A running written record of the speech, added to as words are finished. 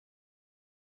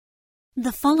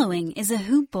The following is a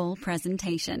Hoop Ball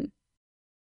presentation.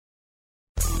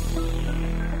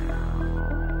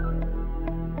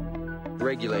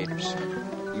 Regulators.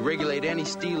 We regulate any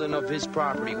stealing of his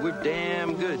property. We're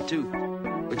damn good, too.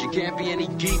 But you can't be any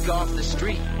geek off the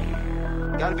street.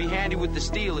 Gotta be handy with the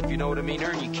steel, if you know what I mean.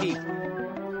 Earn your keep.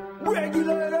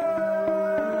 Regulators!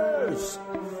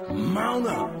 Mount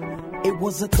up.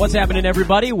 What's happening,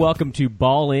 everybody? Welcome to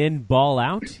Ball In, Ball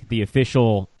Out, the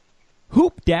official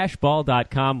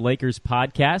hoop-ball.com Lakers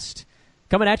podcast.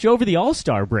 Coming at you over the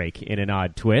All-Star break in an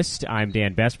odd twist. I'm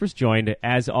Dan Vespers, joined,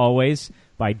 as always,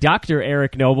 by Dr.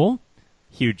 Eric Noble.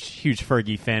 Huge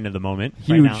Fergie fan of the moment.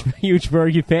 Huge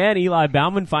Fergie fan. Eli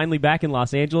Bauman finally back in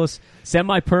Los Angeles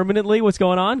semi-permanently. What's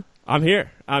going on? I'm here,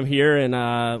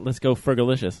 and let's go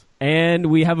Fergalicious. And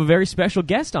we have a very special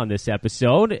guest on this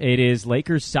episode. It is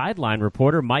Lakers sideline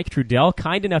reporter Mike Trudell,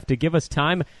 kind enough to give us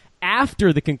time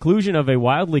after the conclusion of a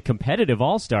wildly competitive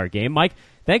All-Star game. Mike,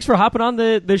 thanks for hopping on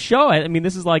the show. I mean,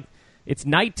 this is like, it's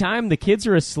nighttime, the kids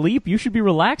are asleep. You should be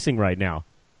relaxing right now.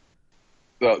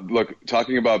 Look,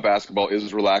 talking about basketball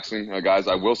is relaxing, guys.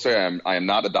 I will say I am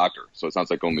not a doctor, so it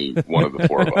sounds like only one of the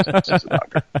four of us is a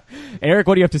doctor. Eric,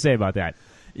 what do you have to say about that?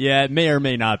 Yeah, it may or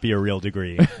may not be a real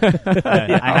degrry.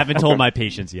 I haven't told my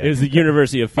patients yet. It was the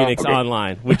University of Phoenix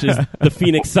Online, which is the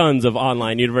Phoenix Suns of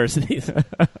online universities.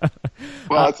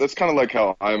 Well, it's kind of like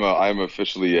how I'm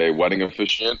officially a wedding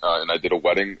officiant, and I did a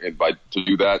wedding. And to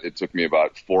do that, it took me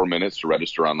about 4 minutes to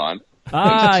register online.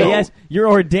 Ah, so, yes, you're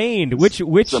ordained. Which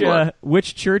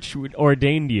church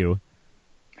ordained you?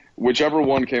 Whichever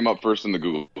one came up first in the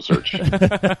Google search.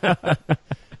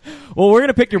 Well, we're going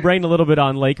to pick your brain a little bit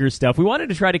on Lakers stuff. We wanted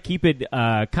to try to keep it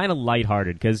kind of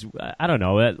lighthearted because, I don't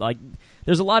know,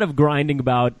 there's a lot of grinding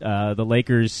about the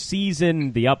Lakers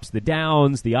season, the ups, the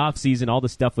downs, the off-season, all the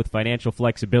stuff with financial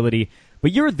flexibility.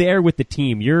 But you're there with the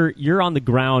team. You're on the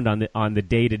ground on the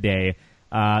day-to-day.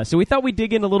 So we thought we'd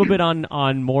dig in a little bit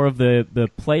on more of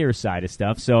the player side of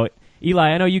stuff. So, Eli,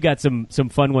 I know you got some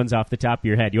fun ones off the top of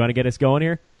your head. You want to get us going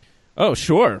here? Oh,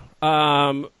 sure.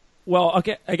 Well,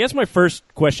 okay, I guess my first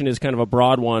question is kind of a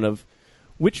broad one of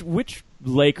which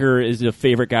Laker is your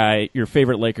favorite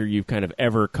Laker you've kind of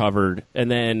ever covered? And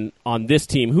then on this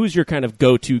team, who's your kind of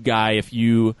go-to guy if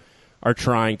you are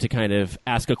trying to kind of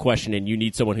ask a question and you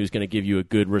need someone who's going to give you a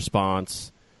good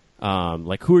response? Who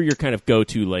are your kind of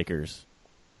go-to Lakers?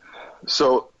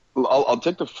 So I'll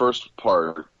take the first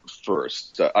part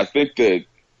first. I think that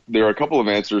there are a couple of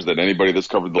answers that anybody that's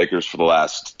covered the Lakers for the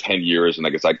last 10 years, and I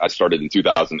guess I started in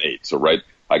 2008. So, right,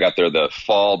 I got there the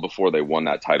fall before they won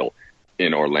that title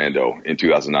in Orlando in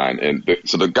 2009. And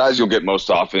so the guys you'll get most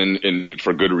often, and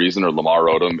for good reason, are Lamar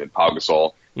Odom and Pau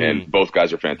Gasol, and both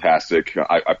guys are fantastic.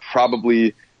 I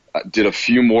probably did a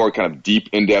few more kind of deep,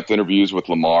 in-depth interviews with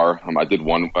Lamar. I did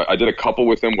a couple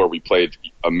with him where we played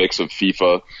a mix of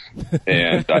FIFA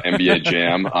and NBA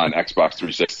Jam on Xbox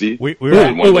 360. Wait, one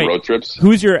of the road trips.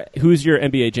 Who's your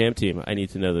NBA Jam team? I need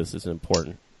to know this. This is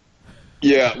important.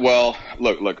 Yeah, well,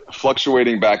 look,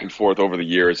 fluctuating back and forth over the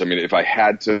years. I mean, if I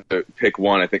had to pick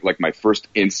one, I think like my first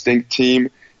instinct team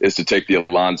is to take the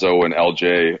Alonzo and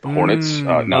LJ Hornets.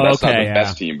 Now, that's not the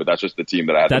best team, but that's just the team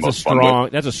that I had the most fun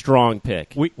with. That's a strong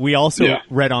pick. We also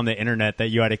read on the internet that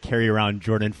you had to carry around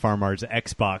Jordan Farmar's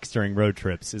Xbox during road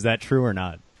trips. Is that true or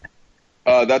not?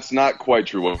 That's not quite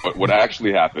true. What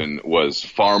actually happened was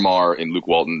Farmar and Luke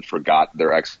Walton forgot their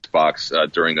Xbox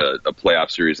during a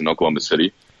playoff series in Oklahoma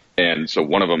City. And so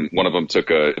one of them took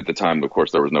at the time, of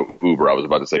course, there was no Uber. I was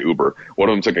about to say Uber. One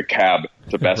of them took a cab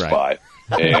to Best Buy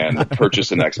and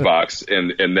purchased an Xbox.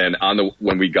 And then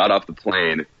when we got off the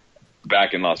plane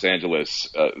back in Los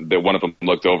Angeles, one of them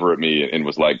looked over at me and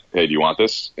was like, "Hey, do you want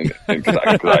this?" And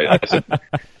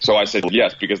I said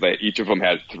yes, because each of them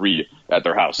had 3 at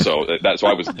their house. So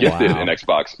I was gifted an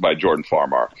Xbox by Jordan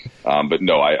Farmar. But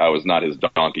no, I was not his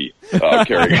donkey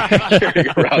carrying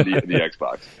around the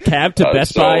Xbox. Cab to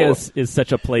Best Buy is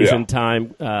such a place and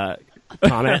time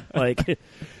comment. Like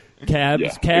cabs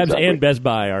exactly. And Best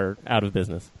Buy are out of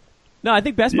business. No, I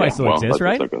think Best Buy still exists,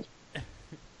 right?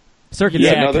 Circuit,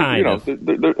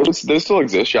 they still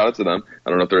exist. Shout out to them. I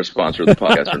don't know if they're a sponsor of the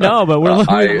podcast or not. No, but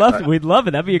we'd love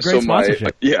it. That'd be a great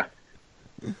sponsorship.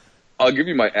 I'll give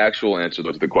you my actual answer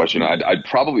to the question. I'd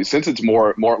probably, since it's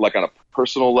more like on a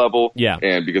personal level,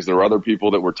 and because there are other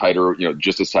people that were tighter,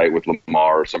 just as tight with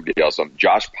Lamar or somebody else.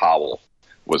 Josh Powell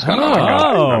was kind of my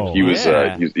guy. He was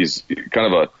he's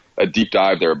kind of a deep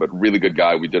dive there, but really good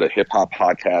guy. We did a hip hop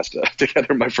podcast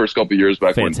together my first couple of years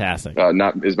back. Fantastic. When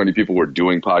not as many people were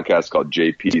doing podcasts called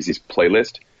JP's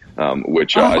Playlist,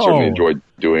 which I certainly enjoyed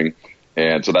doing.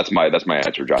 And so that's my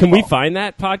answer, Josh. Can we find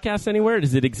that podcast anywhere?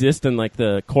 Does it exist in like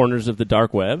the corners of the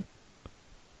dark web?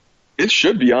 It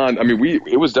should be on. I mean,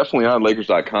 it was definitely on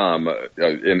Lakers.com,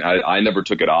 and I never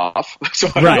took it off. So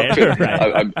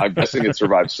I'm guessing it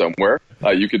survived somewhere.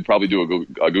 You could probably do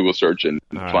a Google search and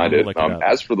find it.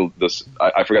 As for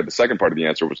I forgot the second part of the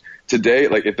answer was today.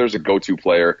 Like, if there's a go-to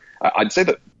player, I'd say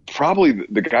that probably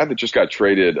the guy that just got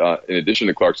traded, in addition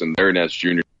to Clarkson, Larry Nance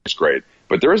Jr. is great.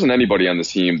 But there isn't anybody on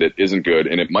this team that isn't good,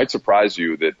 and it might surprise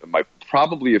you that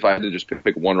probably, if I had to just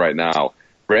pick one right now,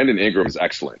 Brandon Ingram is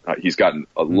excellent. He's gotten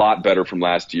a lot better from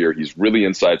last year. He's really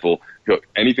insightful.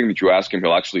 Anything that you ask him,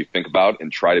 he'll actually think about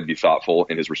and try to be thoughtful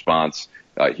in his response.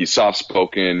 He's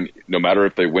soft-spoken. No matter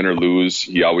if they win or lose,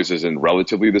 he always is in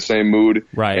relatively the same mood.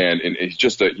 Right. And he's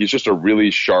just a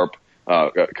really sharp,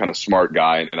 kind of smart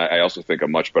guy. And I also think a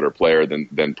much better player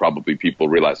than probably people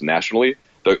realize nationally.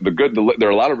 There are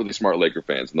a lot of really smart Laker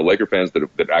fans, and the Laker fans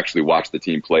that actually watch the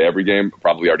team play every game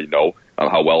probably already know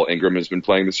how well Ingram has been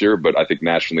playing this year. But I think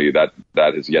nationally that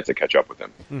is yet to catch up with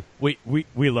him.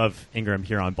 We love Ingram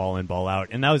here on Ball In, Ball Out,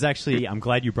 and that was actually, I'm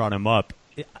glad you brought him up.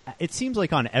 It seems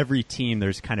like on every team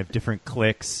there's kind of different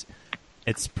cliques.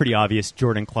 It's pretty obvious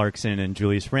Jordan Clarkson and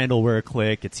Julius Randle were a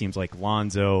clique. It seems like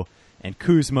Lonzo and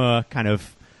Kuzma kind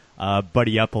of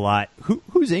buddy up a lot.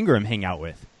 Who's Ingram hang out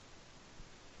with?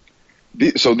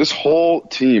 So this whole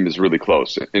team is really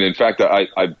close, and in fact,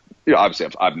 obviously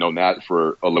I've known that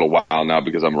for a little while now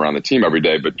because I'm around the team every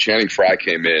day. But Channing Frye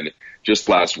came in just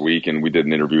last week, and we did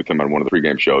an interview with him on one of the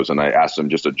pregame shows, and I asked him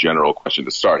just a general question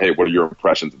to start. Hey, what are your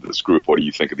impressions of this group? What do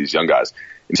you think of these young guys?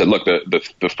 He said, look,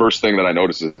 the first thing that I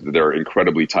noticed is that they're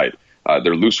incredibly tight.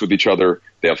 They're loose with each other.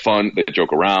 They have fun. They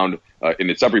joke around,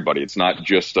 and it's everybody. It's not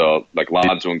just like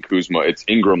Lonzo and Kuzma. It's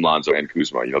Ingram, Lonzo, and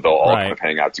Kuzma. They'll all kind of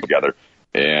hang out together.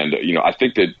 And, I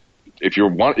think that if you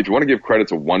want to give credit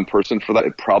to one person for that,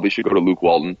 it probably should go to Luke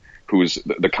Walton, who's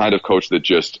the kind of coach that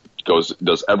just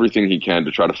does everything he can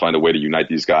to try to find a way to unite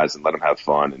these guys and let them have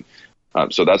fun.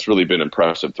 And so that's really been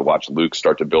impressive to watch Luke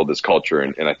start to build this culture.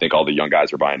 And I think all the young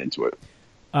guys are buying into it.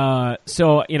 I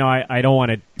don't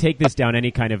want to take this down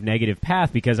any kind of negative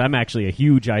path because I'm actually a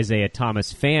huge Isaiah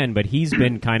Thomas fan, but he's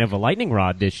been kind of a lightning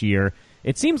rod this year.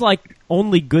 It seems like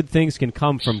only good things can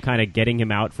come from kind of getting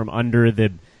him out from under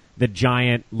the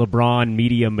giant LeBron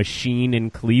media machine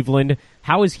in Cleveland.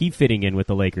 How is he fitting in with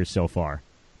the Lakers so far?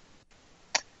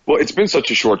 Well, it's been such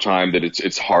a short time that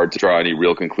it's hard to draw any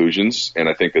real conclusions, and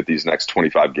I think that these next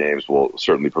 25 games will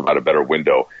certainly provide a better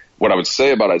window. What I would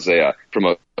say about Isaiah, from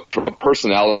a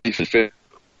personality fit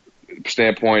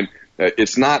standpoint,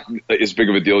 it's not as big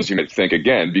of a deal as you might think,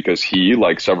 again, because he,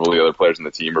 like several of the other players in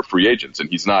the team, are free agents, and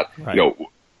he's not,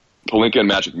 Pelinka and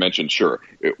Magic mentioned, sure.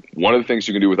 One of the things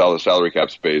you can do with all the salary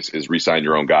cap space is re-sign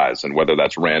your own guys, and whether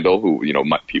that's Randall, who,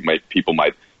 people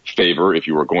might favor if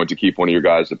you were going to keep one of your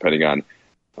guys, depending on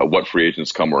what free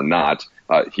agents come or not,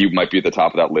 he might be at the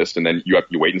top of that list, and then you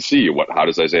wait and see how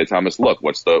does Isaiah Thomas look?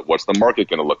 What's the market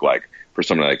going to look like for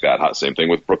something like that? Same thing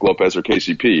with Brook Lopez or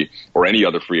KCP or any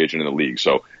other free agent in the league.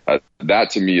 So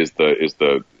that to me is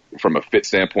the from a fit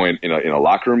standpoint in a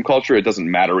locker room culture, it doesn't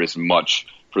matter as much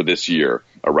for this year,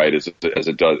 right, as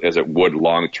it would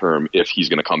long term if he's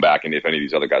going to come back and if any of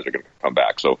these other guys are going to come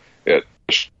back. So the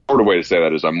shorter way to say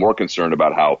that is I'm more concerned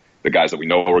about how the guys that we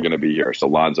know are going to be here, so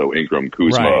Lonzo, Ingram,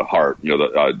 Kuzma, Hart,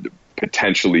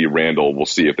 potentially Randall. We'll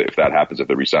see if that happens, if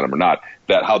they re-sign him or not.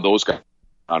 That how those guys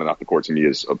on and off the court to me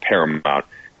is a paramount.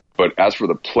 But as for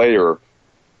the player,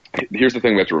 here's the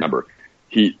thing we have to remember.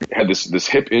 He had this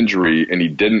hip injury, and he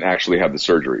didn't actually have the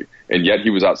surgery. And yet he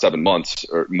was out 7 months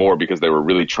or more because they were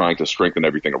really trying to strengthen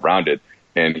everything around it.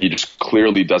 And he just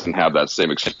clearly doesn't have that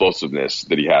same explosiveness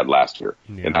that he had last year.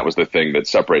 Yeah. And that was the thing that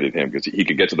separated him, because he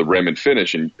could get to the rim and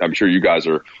finish. And I'm sure you guys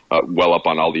are well up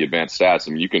on all the advanced stats.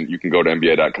 I mean, you can go to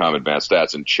NBA.com advanced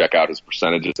stats and check out his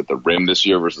percentages at the rim this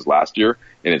year versus last year,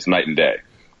 and it's night and day.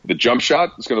 The jump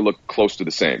shot is going to look close to the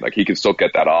same. Like, he can still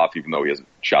get that off, even though he hasn't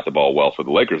shot the ball well for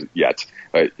the Lakers yet.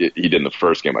 He did in the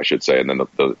first game, I should say, and then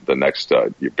the next,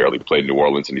 he barely played in New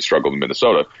Orleans, and he struggled in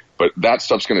Minnesota. But that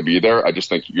stuff's going to be there. I just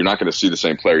think you're not going to see the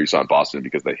same player you saw in Boston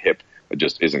because the hip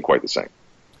just isn't quite the same.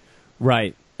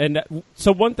 Right. And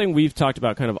so one thing we've talked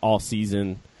about kind of all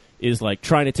season is like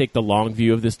trying to take the long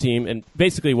view of this team. And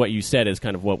basically what you said is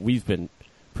kind of what we've been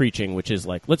preaching, which is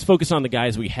like, let's focus on the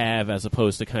guys we have as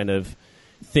opposed to kind of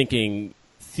thinking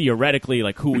theoretically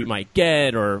like who we might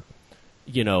get or,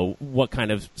 what kind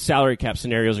of salary cap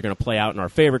scenarios are going to play out in our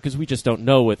favor, because we just don't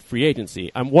know with free agency.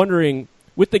 I'm wondering,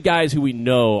 with the guys who we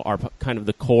know are kind of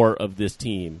the core of this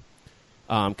team,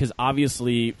 because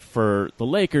obviously for the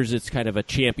Lakers it's kind of a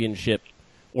championship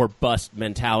or bust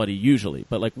mentality usually.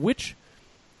 But like, which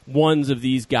ones of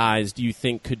these guys do you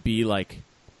think could be like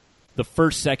the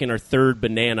first, second, or third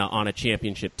banana on a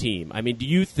championship team. I mean, do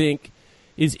you think,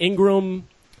 is Ingram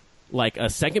like a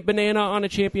second banana on a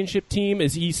championship team?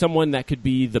 Is he someone that could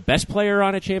be the best player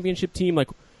on a championship team? Like,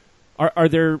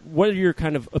 what are your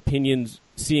kind of opinions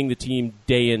seeing the team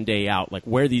day in, day out, like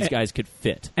where these guys could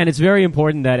fit? And it's very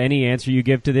important that any answer you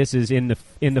give to this is in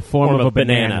the form of a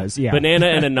bananas. Yeah. Banana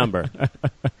and a number.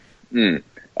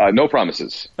 No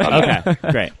promises. Okay,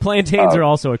 great. Plantains are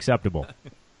also acceptable.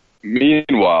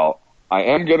 Meanwhile, I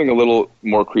am getting a little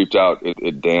more creeped out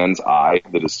at Dan's eye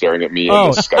that is staring at me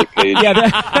on the Skype page.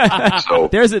 Yeah, so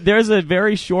there's a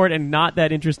very short and not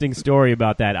that interesting story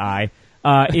about that eye.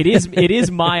 It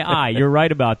is my eye. You're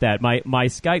right about that. My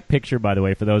Skype picture, by the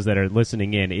way, for those that are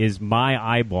listening in, is my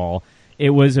eyeball. It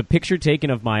was a picture taken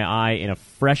of my eye in a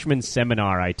freshman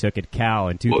seminar I took at Cal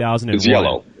in 2001. It's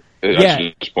yellow. I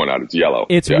should just point out it's yellow.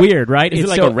 It's weird, right? Is it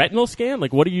like a retinal scan?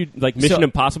 Like, what are you, like, Mission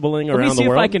Impossible-ing around the world? Let me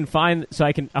see if I can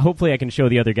find, hopefully I can show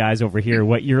the other guys over here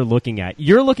what you're looking at.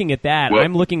 You're looking at that. Well,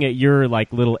 I'm looking at your,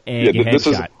 like, little egg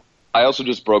headshot. I also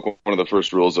just broke one of the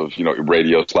first rules of,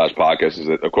 radio/podcast is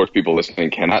that, of course, people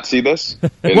listening cannot see this,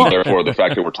 and therefore the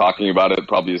fact that we're talking about it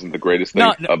probably isn't the greatest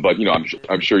thing. No. But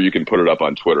I'm sure you can put it up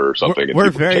on Twitter or something.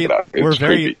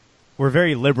 We're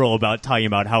very liberal about talking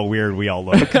about how weird we all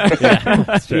look.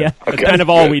 That's true. Yeah. That's kind of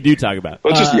all we do talk about.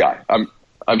 Well, it's just the eye.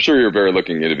 I'm sure you're a very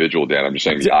looking individual, Dan. I'm just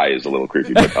saying the eye is a little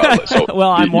creepy. But,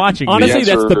 I'm watching. Honestly,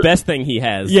 that's the best thing he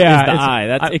has. Yeah, is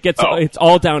the eye. It's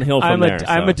all downhill from there.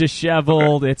 I'm a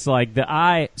disheveled. Okay. It's like the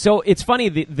eye. So it's funny.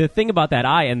 The thing about that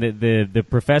eye, and the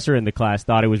professor in the class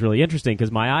thought it was really interesting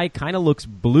because my eye kind of looks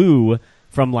blue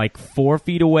from like 4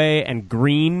 feet away and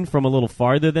green from a little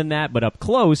farther than that, but up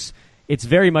close, it's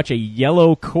very much a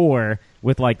yellow core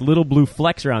with like little blue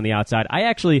flecks around the outside.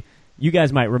 You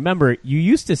guys might remember, you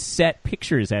used to set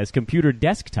pictures as computer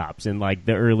desktops in like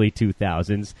the early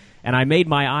 2000s, and I made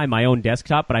my eye my own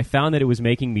desktop, but I found that it was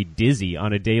making me dizzy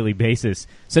on a daily basis.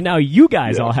 So now you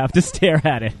guys all have to stare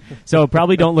at it. So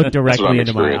probably don't look directly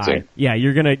into my eye. Yeah,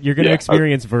 you're gonna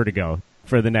experience vertigo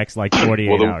for the next like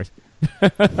 48 hours.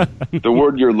 The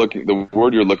word you're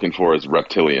looking for is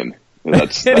reptilian.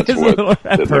 That's what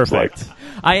it looks like.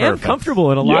 I am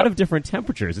comfortable in a lot of different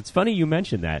temperatures. It's funny you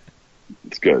mentioned that.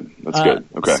 It's good. That's good.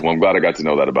 Okay. Well, I'm glad I got to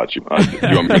know that about you. Do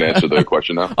you want me to answer the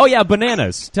question now? Oh, yeah,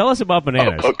 bananas. Tell us about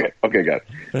bananas. Okay, got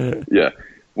it. Yeah.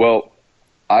 Well,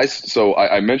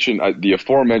 I mentioned the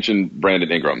aforementioned Brandon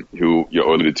Ingram, who you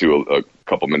alluded to a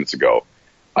couple minutes ago.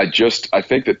 I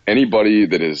think that anybody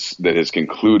that has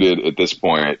concluded at this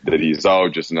point that he's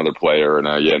just another player and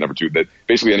number two, that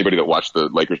basically anybody that watched the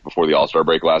Lakers before the All-Star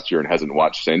break last year and hasn't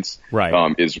watched since,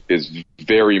 right, is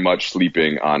very much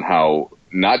sleeping on how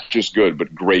not just good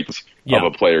but great of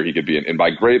a player he could be. And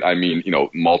by great I mean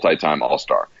multi-time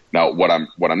All-Star. Now what I'm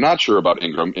not sure about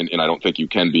Ingram, and I don't think you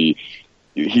can be.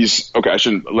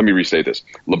 Let me restate this.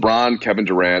 LeBron, Kevin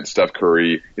Durant, Steph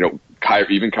Curry,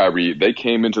 even Kyrie, they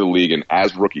came into the league and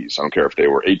as rookies, I don't care if they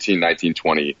were 18, 19,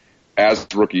 20, as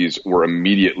rookies were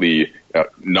immediately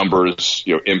numbers,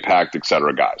 impact, et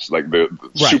cetera guys, like the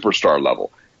superstar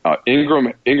level.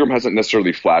 Ingram hasn't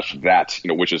necessarily flashed that,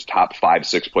 which is top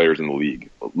 5-6 players in the league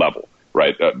level,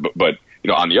 right? But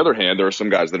on the other hand, there are some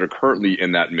guys that are currently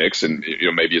in that mix, and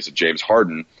maybe it's a James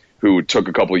Harden who took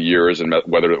a couple of years, and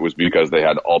whether it was because they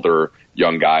had other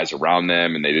young guys around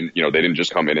them and they didn't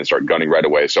just come in and start gunning right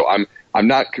away. So I'm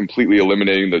not completely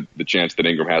eliminating the chance that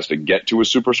Ingram has to get to a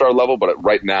superstar level, but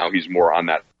right now he's more on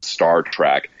that star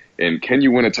track. And can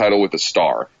you win a title with a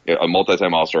star, a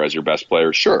multi-time All-Star as your best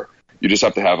player? Sure. You just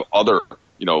have to have other,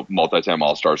 multi-time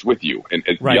All-Stars with you. And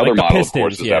right, the other like model, Pistons, of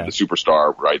course, is to have the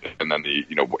superstar, right? And then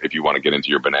if you want to get into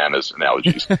your bananas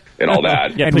analogies and all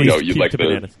that, you'd like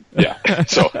bananas. Yeah.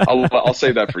 So I'll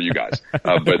say that for you guys.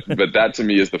 But that to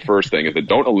me is the first thing, is that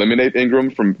don't eliminate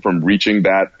Ingram from reaching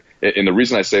that. And the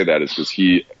reason I say that is because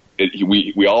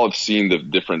we all have seen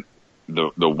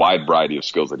the wide variety of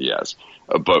skills that he has.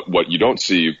 But what you don't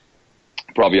see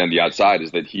probably on the outside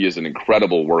is that he is an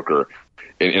incredible worker.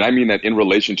 And I mean that in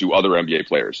relation to other NBA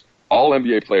players. All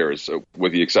NBA players,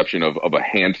 with the exception of a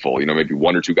handful, maybe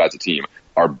one or two guys a team,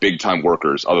 are big-time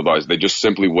workers. Otherwise, they just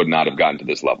simply would not have gotten to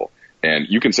this level. And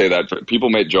you can say that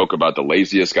people may joke about the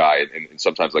laziest guy, and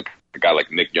sometimes like a guy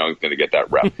like Nick Young's going to get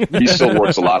that rep. He still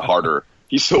works a lot harder.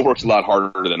 He still works a lot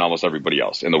harder than almost everybody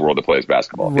else in the world that plays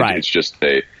basketball. Right. It's just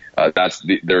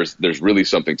there's really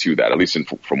something to that, at least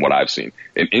from what I've seen.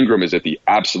 And Ingram is at the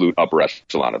absolute upper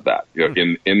echelon of that,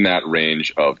 in that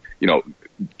range of,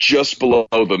 just below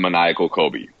the maniacal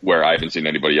Kobe, where I haven't seen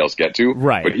anybody else get to.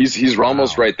 Right. But he's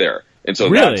almost right there. And so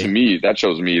really? That to me, that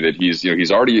shows me that he's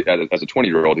already as a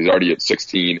 20-year-old, he's already at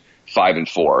 16,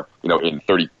 5-4, in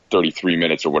 33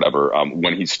 minutes or whatever,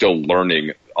 when he's still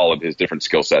learning all of his different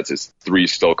skill sets. His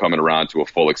three's still coming around to a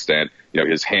full extent.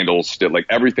 His handles still, like,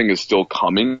 everything is still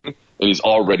coming, and he's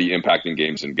already impacting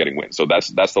games and getting wins. So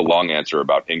that's the long answer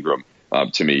about Ingram.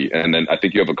 To me. And then I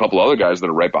think you have a couple other guys that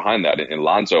are right behind that. And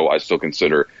Lonzo, I still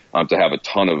consider to have a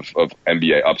ton of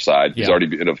NBA upside. He's already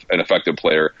been an effective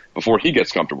player before he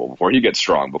gets comfortable, before he gets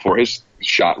strong, before his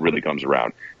shot really comes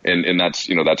around. And that's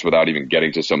without even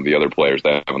getting to some of the other players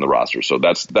that have on the roster. So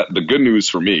the good news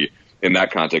for me in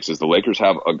that context is the Lakers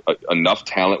have enough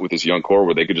talent with this young core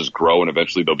where they could just grow and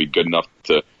eventually they'll be good enough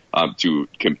to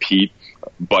compete.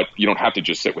 But you don't have to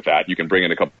just sit with that. You can bring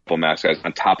in a couple max guys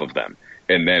on top of them.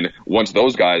 And then once that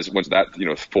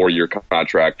 4-year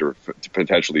contract or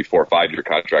potentially 4 or 5 year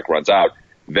contract runs out,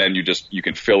 then you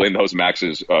can fill in those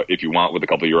maxes if you want with a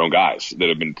couple of your own guys that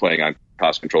have been playing on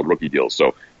cost controlled rookie deals.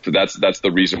 So that's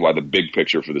the reason why the big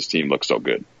picture for this team looks so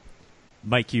good.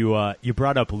 Mike, you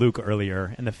brought up Luke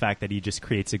earlier and the fact that he just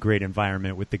creates a great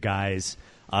environment with the guys.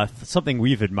 Something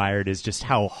we've admired is just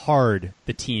how hard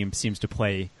the team seems to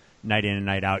play night in and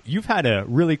night out. You've had a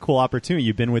really cool opportunity.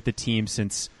 You've been with the team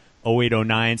since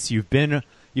 08-09, so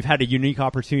you've had a unique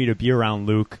opportunity to be around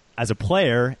Luke as a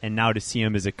player and now to see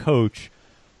him as a coach.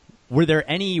 Were there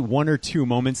any one or two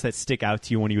moments that stick out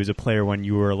to you when he was a player when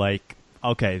you were like,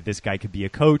 okay, this guy could be a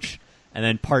coach? And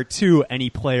then part two, any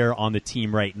player on the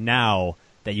team right now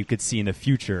that you could see in the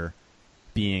future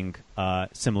being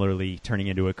similarly turning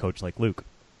into a coach like Luke?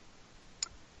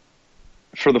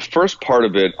 For the first part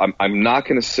of it, I'm not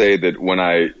going to say that when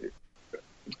I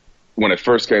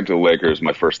first came to the Lakers,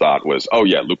 my first thought was, oh,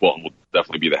 yeah, Luke Walton will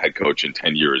definitely be the head coach in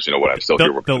 10 years, when I'm still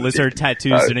here working. The lizard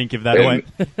tattoos didn't give that away?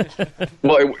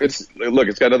 Well, it's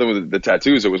got nothing with the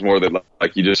tattoos. It was more that,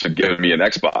 like, you just had given me an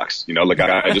Xbox.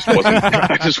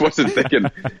 I just wasn't thinking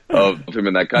of him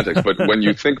in that context. But when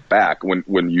you think back,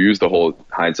 when you use the whole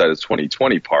hindsight is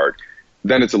 2020 part,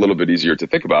 then it's a little bit easier to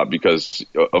think about because,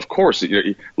 of course,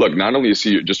 look, not only is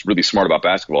he just really smart about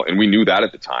basketball, and we knew that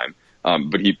at the time,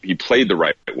 but he played the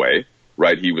right way,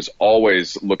 right? He was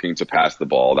always looking to pass the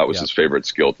ball. That was his favorite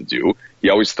skill to do.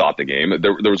 He always thought the game.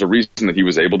 There was a reason that he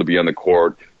was able to be on the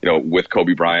court, with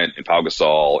Kobe Bryant and Pau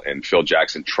Gasol, and Phil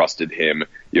Jackson trusted him.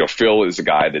 Phil is a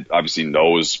guy that obviously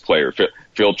knows player.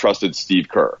 Phil trusted Steve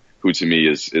Kerr, who to me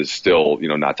is still,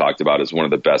 not talked about as one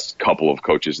of the best couple of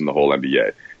coaches in the whole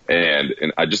NBA.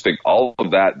 And I just think all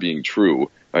of that being true,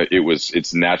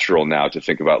 it's natural now to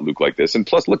think about Luke like this. And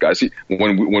plus, look, guys,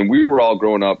 when we were all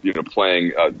growing up,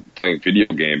 playing video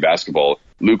game basketball,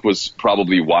 Luke was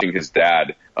probably watching his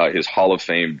dad, his Hall of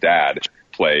Fame dad,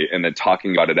 play, and then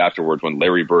talking about it afterwards when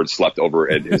Larry Bird slept over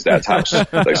at his dad's house. So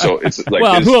it's like,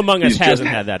 well, who among us hasn't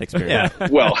had that experience? Yeah.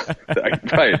 Well,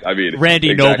 right. I mean,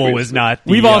 Randy exactly. Noble was not.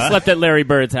 We've all slept at Larry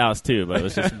Bird's house too, but it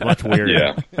was just much weirder.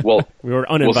 Yeah. Well, we were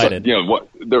uninvited.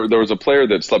 There was a player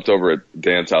that slept over at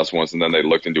Dan's house once, and then they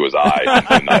looked into his eye.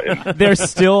 And they're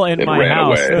still in my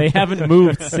house. Away. They haven't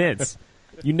moved since.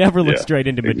 You never look straight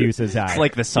into Medusa's eye. It's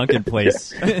like the sunken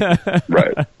place.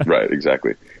 Right,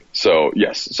 exactly. So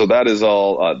yes, so that is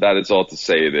all. That is all to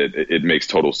say that it makes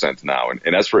total sense now.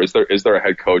 And as for is there a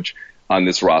head coach on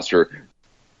this roster?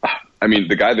 I mean,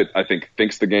 the guy that I think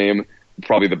thinks the game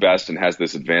probably the best and has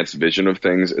this advanced vision of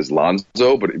things is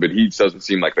Lonzo, but he doesn't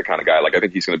seem like the kind of guy. Like I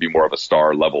think he's going to be more of a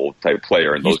star level type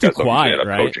player, and he's those guys too don't quiet, end up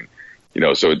right? coaching.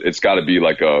 So it's got to be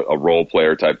like a role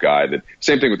player type guy. That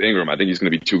same thing with Ingram. I think he's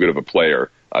going to be too good of a player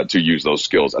to use those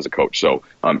skills as a coach. So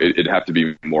it'd have to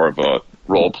be more of a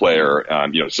role player.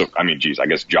 So I mean, geez, I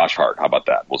guess Josh Hart. How about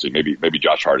that? We'll see. Maybe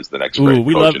Josh Hart is the next great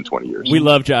coach in 20 years. We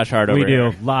love Josh Hart. We over do. here.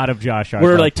 A lot of Josh Hart.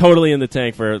 We're like totally in the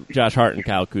tank for Josh Hart and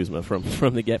Kyle Kuzma from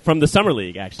the summer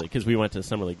league actually, because we went to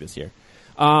summer league this year.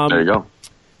 There you go.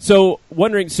 So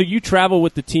you travel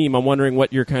with the team. I'm wondering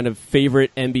what your kind of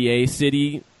favorite NBA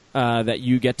city that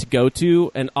you get to go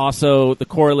to, and also the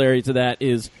corollary to that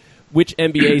is which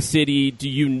NBA city do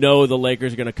you know the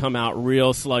Lakers are going to come out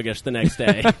real sluggish the next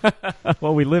day?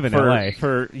 Well, we live in LA.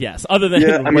 Yes, other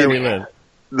than where we live.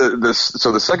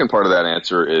 So the second part of that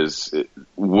answer is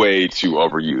way too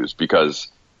overused because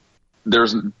there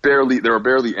are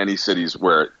barely any cities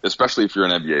where, especially if you're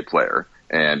an NBA player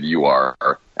and you are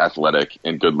athletic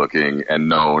and good looking and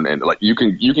known and like you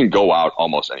can go out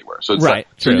almost anywhere. So it's right.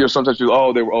 So you're sometimes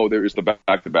there's the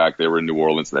back to back. They were in New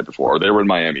Orleans the night before, or they were in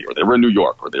Miami, or they were in New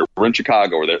York, or they were in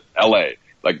Chicago, or they're LA.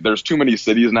 Like there's too many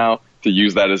cities now to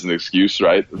use that as an excuse,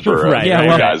 right? For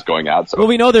guys going out. So, well,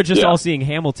 we know they're just all seeing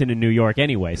Hamilton in New York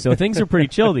anyway, so things are pretty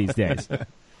chill these days.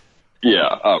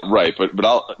 Yeah, right. But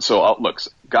look,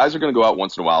 guys are going to go out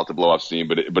once in a while to blow off steam,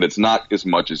 but it's not as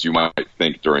much as you might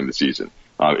think during the season.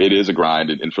 it is a grind,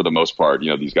 and for the most part,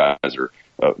 these guys are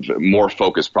more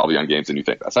focused probably on games than you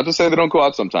think. That's not to say they don't go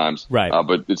out sometimes, right?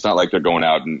 But it's not like they're going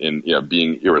out and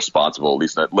being irresponsible. At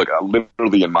least,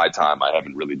 literally in my time, I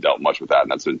haven't really dealt much with that,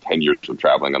 and that's been 10 years of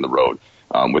traveling on the road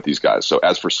with these guys. So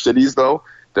as for cities, though,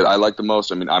 that I like the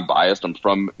most, I mean, I'm biased. I'm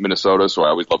from Minnesota, so I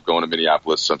always love going to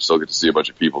Minneapolis. So I still get to see a bunch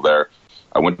of people there.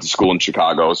 I went to school in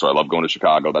Chicago, so I love going to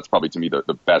Chicago. That's probably, to me,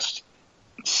 the best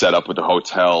setup with the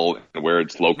hotel and where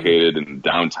it's located and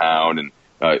downtown. And,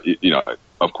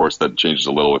 of course, that changes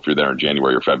a little if you're there in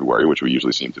January or February, which we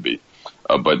usually seem to be.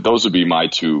 But those would be my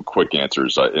two quick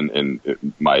answers in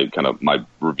my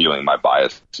revealing my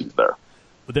biases there.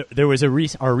 There was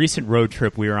our recent road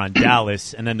trip. We were on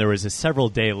Dallas, and then there was a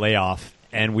several-day layoff,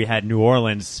 and we had New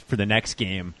Orleans for the next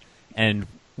game. And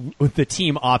the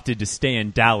team opted to stay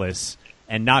in Dallas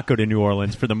and not go to New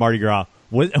Orleans for the Mardi Gras.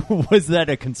 Was that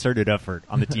a concerted effort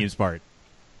on the team's part?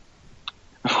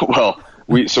 Well,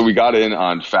 we got in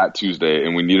on Fat Tuesday,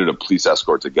 and we needed a police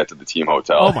escort to get to the team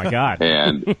hotel. Oh my God!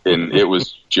 And it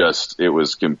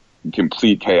was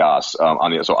complete chaos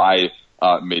on the. So I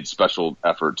made special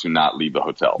effort to not leave the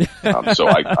hotel. So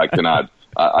I cannot.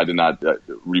 I did not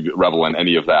revel in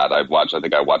any of that. I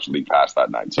think I watched League Pass that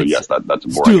night. So yes, that's a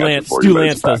boring answer for you. Stu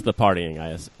Lance does the partying.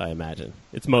 I imagine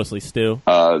it's mostly Stu.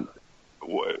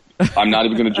 I'm not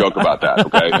even going to joke about that.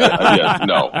 Okay,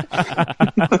 no.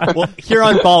 Well, here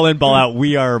on Ball In Ball Out,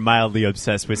 we are mildly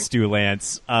obsessed with Stu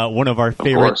Lance. One of our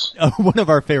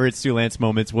favorite Stu Lance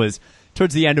moments was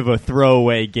towards the end of a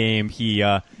throwaway game. He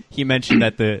mentioned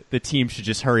that the team should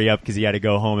just hurry up because he had to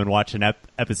go home and watch an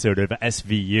episode of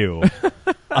SVU.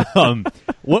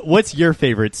 What's your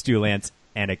favorite Stu Lance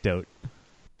anecdote?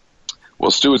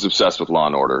 Well, Stu is obsessed with Law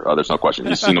and Order. There's no question.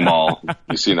 He's seen them all.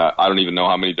 He's seen. I don't even know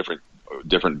how many different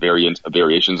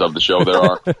variations of the show there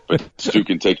are, but Stu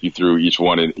can take you through each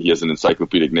one, and he has an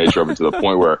encyclopedic nature of it to the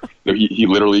point where he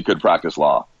literally could practice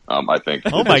law. I think.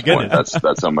 Oh my goodness,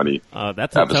 that's how many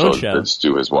episodes that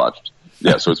Stu has watched.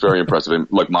 Yeah, so it's very impressive. And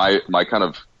look, my kind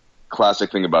of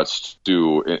classic thing about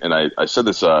Stu, and I said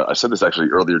this actually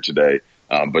earlier today,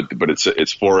 but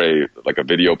it's for a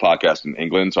video podcast in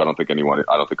England, so I don't think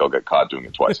I'll get caught doing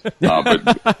it twice.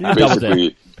 But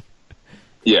basically,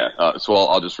 yeah. So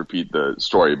I'll just repeat the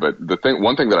story. But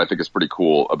one thing that I think is pretty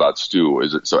cool about Stu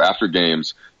is that, so after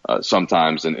games,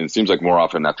 sometimes, and it seems like more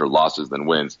often after losses than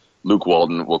wins, Luke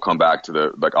Walton will come back to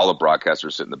all the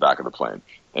broadcasters sit in the back of the plane.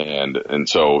 And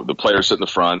so the players sit in the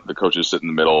front, the coaches sit in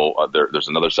the middle. There's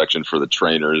another section for the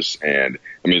trainers, and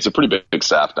I mean it's a pretty big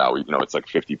staff now. It's like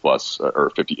 50 plus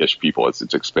or 50-ish people. It's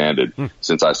expanded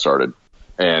since I started.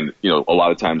 And a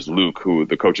lot of times Luke, who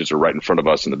the coaches are right in front of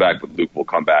us in the back, but Luke will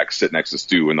come back, sit next to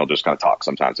Stu, and they'll just kind of talk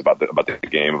sometimes about the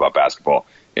game, about basketball.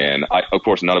 And of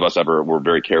course, none of us ever were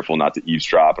very careful not to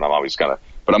eavesdrop, and I'm always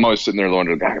sitting there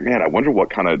wondering, man, I wonder what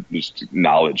kind of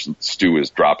knowledge Stu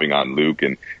is dropping on Luke,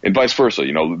 and vice versa.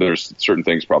 There's certain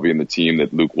things probably in the team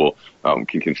that Luke will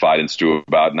can confide in Stu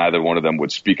about. Neither one of them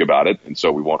would speak about it, and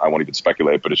so I won't even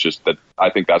speculate. But it's just that I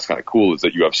think that's kind of cool, is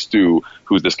that you have Stu,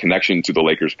 who's this connection to the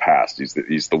Lakers' past.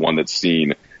 He's the one that's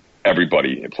seen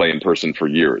everybody play in person for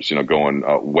years, going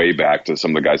way back to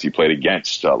some of the guys he played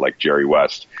against, like Jerry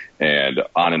West, and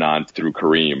on through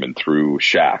Kareem and through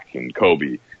Shaq and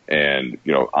Kobe, and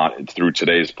on through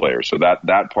today's players. So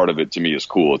that part of it to me is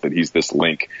cool, is that he's this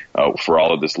link for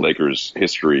all of this Lakers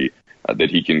history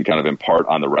that he can kind of impart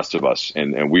on the rest of us,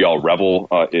 and we all revel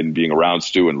in being around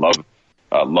Stu and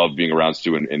love being around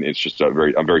Stu, and it's just I'm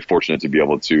very fortunate to be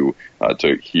able to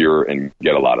hear and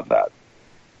get a lot of that.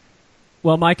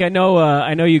 Well, Mike, I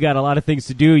know you got a lot of things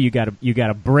to do. You got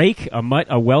a break,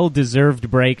 a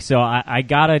well-deserved break. So I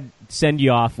gotta send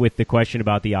you off with the question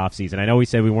about the off season. I know we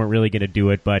said we weren't really going to do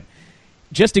it, but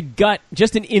just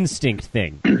an instinct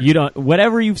thing.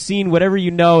 Whatever you've seen, whatever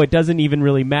you know, it doesn't even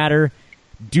really matter.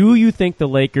 Do you think the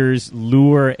Lakers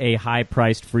lure a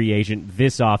high-priced free agent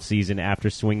this offseason after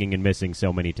swinging and missing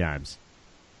so many times?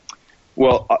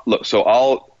 Well, look, so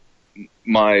I'll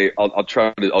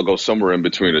go somewhere in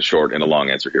between a short and a long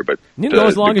answer here, but you can go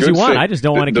as long as you want. I just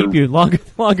don't want to keep you longer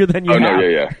than you have. No,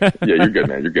 yeah, you're good,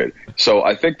 man. You're good. So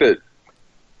I think that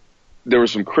there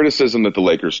was some criticism that the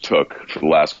Lakers took for the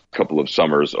last couple of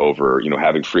summers over,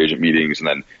 having free agent meetings and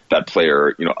then that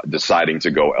player, deciding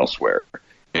to go elsewhere.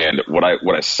 And what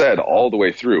I said all the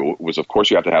way through was, of course,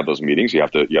 you have to have those meetings. You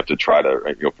have to try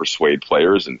to persuade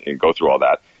players and go through all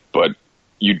that, but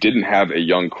you didn't have a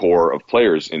young core of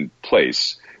players in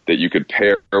place that you could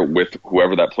pair with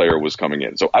whoever that player was coming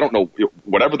in. So I don't know,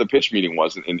 whatever the pitch meeting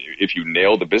was, and if you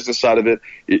nail the business side of it,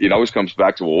 it always comes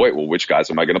back to, which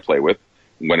guys am I going to play with?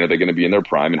 When are they going to be in their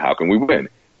prime, and how can we win?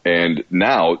 And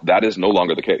now that is no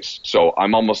longer the case. So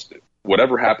I'm almost,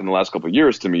 whatever happened the last couple of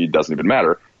years to me doesn't even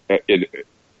matter,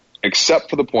 except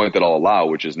for the point that I'll allow,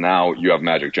 which is now you have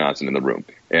Magic Johnson in the room.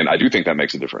 And I do think that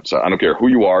makes a difference. I don't care who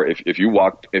you are.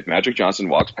 If Magic Johnson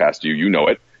walks past you, you know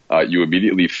it. You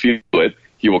immediately feel it.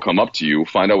 He will come up to you,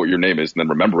 find out what your name is, and then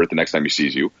remember it the next time he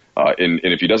sees you. And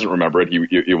if he doesn't remember it,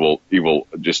 he will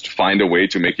just find a way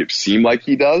to make it seem like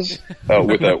he does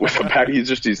with a back.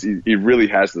 He really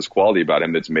has this quality about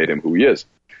him that's made him who he is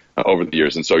over the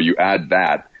years. And so you add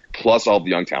that plus all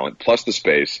the young talent, plus the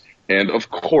space, and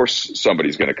of course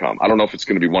somebody's going to come. I don't know if it's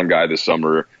going to be one guy this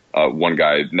summer, one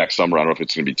guy next summer. I don't know if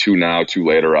it's going to be two now, two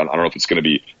later. I don't know if it's going to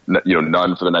be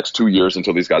none for the next 2 years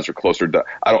until these guys are closer to.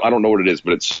 I don't know what it is,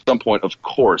 but at some point, of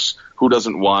course, who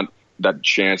doesn't want that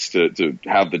chance to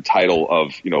have the title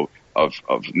of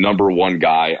number one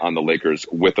guy on the Lakers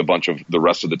with a bunch of the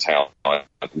rest of the talent,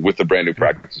 with the brand new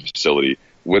practice facility,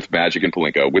 with Magic and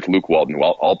Pelinka, with Luke Walton, who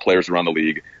all players around the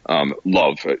league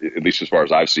love, at least as far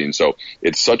as I've seen. So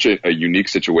it's such a unique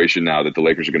situation now that the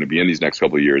Lakers are going to be in these next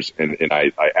couple of years, and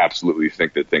I absolutely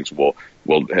think that things will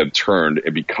have turned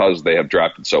because they have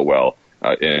drafted so well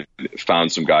and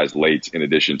found some guys late in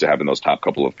addition to having those top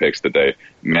couple of picks that they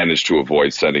managed to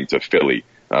avoid sending to Philly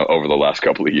over the last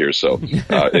couple of years. So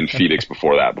in Phoenix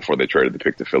before they traded the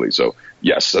pick to Philly. So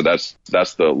yes, so that's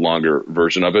the longer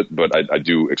version of it, but I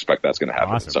do expect that's going to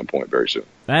happen at some point very soon.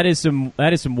 That is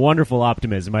some wonderful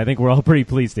optimism. I think we're all pretty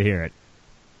pleased to hear it.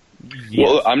 Yes.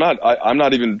 Well, I'm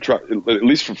not even at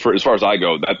least for as far as I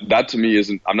go, that to me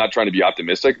isn't, I'm not trying to be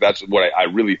optimistic. That's what I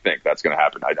really think that's going to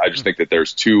happen. I just think that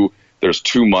there's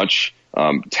too much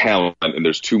talent and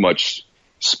there's too much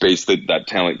space that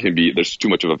talent can be. There's too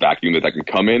much of a vacuum that can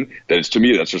come in. That it's, to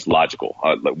me, that's just logical.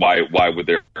 Like why would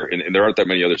there? And there aren't that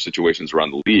many other situations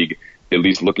around the league, at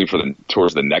least looking for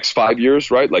towards the next 5 years,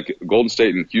 right? Like Golden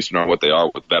State and Houston are what they are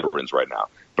with veterans right now.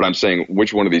 But I'm saying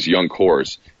which one of these young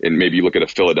cores, and maybe you look at a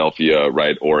Philadelphia,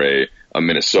 right, or a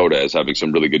Minnesota as having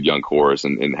some really good young cores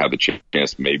and have the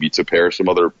chance maybe to pair some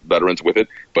other veterans with it.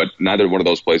 But neither one of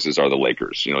those places are the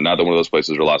Lakers. Neither one of those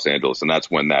places are Los Angeles, and that's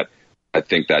when I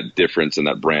think that difference and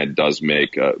that brand does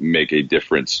make a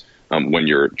difference when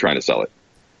you're trying to sell it.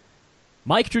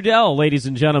 Mike Trudell, ladies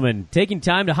and gentlemen, taking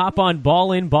time to hop on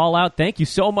Ball In, Ball Out. Thank you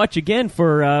so much again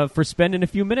for spending a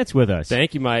few minutes with us.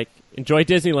 Thank you, Mike. Enjoy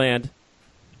Disneyland.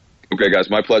 Okay, guys,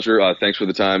 my pleasure. Thanks for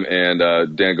the time. And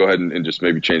Dan, go ahead and just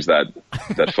maybe change that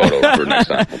photo for next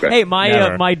time. Okay. Hey, my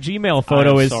Gmail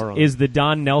photo is the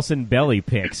Don Nelson belly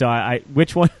pic. So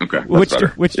which one? Okay, which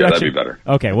direction? That'd be better.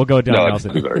 Okay, we'll go Don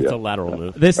Nelson. That'd be better, It's a lateral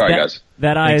move. All right, guys.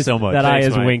 That eye is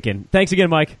Mike. winking. Thanks again,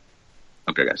 Mike.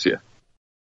 Okay, guys. See ya.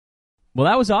 Well,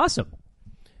 that was awesome.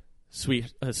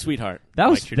 Sweetheart. That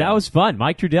was fun.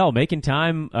 Mike Trudell making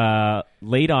time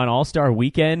late on All-Star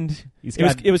Weekend.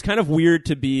 It was kind of weird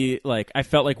to be like, I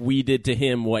felt like we did to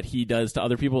him what he does to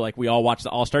other people. Like we all watched the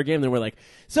All-Star game, then we're like,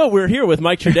 so we're here with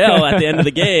Mike Trudell at the end of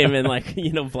the game, and like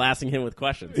blasting him with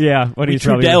questions. Yeah, when he's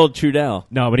Trudell.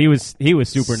 No, but he was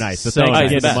super nice. So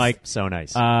thanks again, Mike. So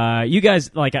nice. You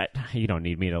guys you don't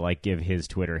need me to give his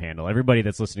Twitter handle. Everybody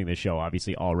that's listening to the show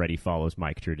obviously already follows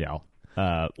Mike Trudell.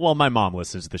 Well, my mom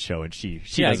listens to the show, and she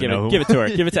doesn't know. Give it to her.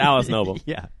 Give it to Alice Noble.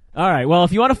 Yeah. All right. Well,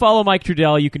 if you want to follow Mike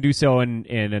Trudell, you can do so in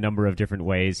a number of different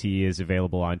ways. He is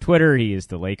available on Twitter. He is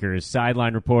the Lakers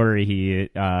sideline reporter. He is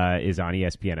on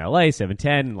ESPN LA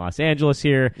 710 in Los Angeles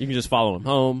here. You can just follow him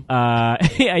home.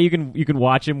 Yeah, you can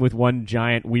watch him with one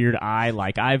giant weird eye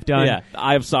like I've done. Yeah, the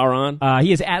Eye of Sauron.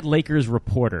 He is at Lakers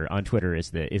Reporter on Twitter is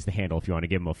the handle if you want to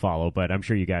give him a follow, but I'm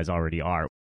sure you guys already are.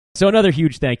 So another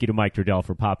huge thank you to Mike Trudell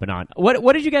for popping on.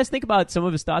 What did you guys think about some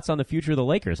of his thoughts on the future of the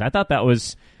Lakers? I thought that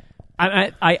was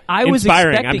I was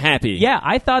inspiring. Expecting, I'm happy. Yeah,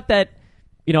 I thought that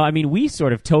we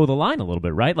sort of toe the line a little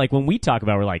bit, right? Like when we talk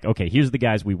about, we're like, okay, here's the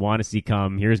guys we want to see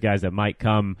come. Here's guys that might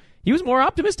come. He was more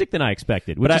optimistic than I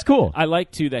expected, which is cool. I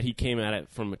like too that he came at it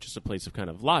from just a place of kind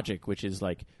of logic, which is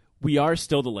like, we are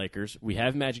still the Lakers. We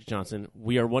have Magic Johnson.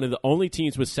 We are one of the only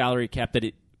teams with salary cap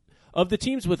of the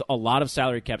teams with a lot of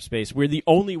salary cap space, we're the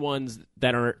only ones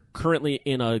that are currently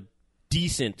in a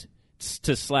decent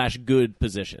to / good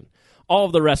position. All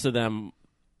of the rest of them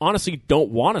honestly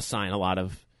don't want to sign a lot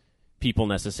of people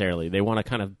necessarily. They want to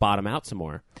kind of bottom out some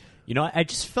more. I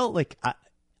just felt like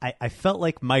I felt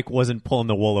like Mike wasn't pulling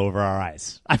the wool over our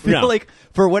eyes. I feel like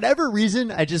for whatever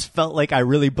reason, I just felt like I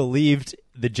really believed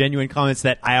the genuine comments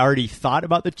that I already thought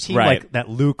about the team, Right. like that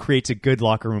Lou creates a good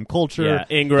locker room culture, Yeah,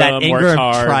 Ingram that Ingram works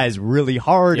hard. tries really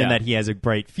hard, Yeah. and that he has a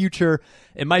bright future.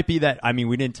 It might be that, I mean,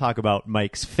 we didn't talk about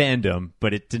Mike's fandom,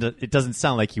 but it doesn't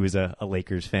sound like he was a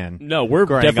Lakers fan. No, we're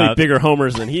growing definitely up. bigger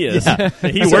homers than he is. Yeah.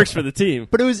 He works for the team.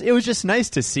 But it was just nice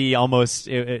to see almost,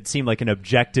 it seemed like an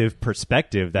objective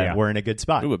perspective that Yeah. we're in a good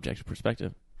spot. Ooh, objective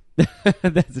perspective.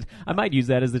 I might use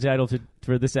that as the title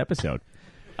for this episode.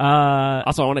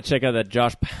 Also, I want to check out that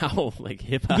Josh Powell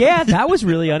hip hop. Yeah, that was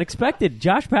really unexpected.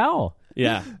 Josh Powell.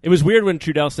 Yeah. It was weird when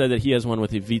Trudell said that he has one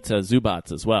with Ivica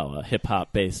Zubats as well, a hip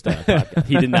hop based podcast.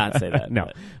 He did not say that. No,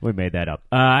 but we made that up.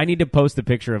 I need to post a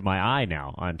picture of my eye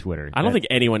now on Twitter. I don't think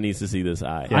anyone needs to see this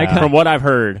eye. Yeah. From what I've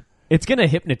heard. It's going to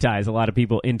hypnotize a lot of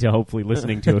people into hopefully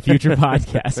listening to a future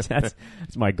podcast. That's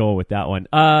my goal with that one.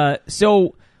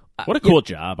 So What a cool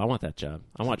job. I want that job.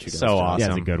 I want Trudell's So job. awesome. Yeah,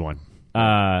 that's a good one.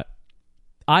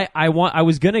 I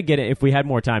was gonna get it if we had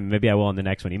more time. Maybe I will on the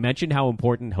next one. He mentioned how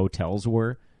important hotels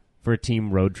were for team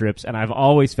road trips, and I've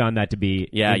always found that to be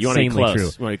Yeah, you want to be insanely close. true.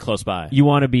 You want to be close by. You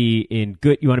want to be in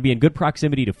good. You want to be in good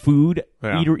proximity to food.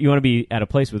 Yeah. You want to be at a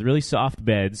place with really soft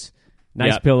beds,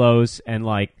 nice Yep. pillows, and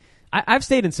I've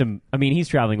stayed in some. I mean, he's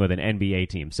traveling with an NBA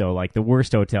team, so the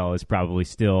worst hotel is probably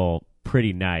still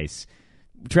pretty nice.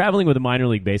 Traveling with a minor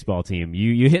league baseball team,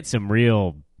 you hit some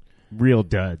real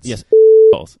duds. Yes.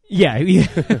 Yeah. real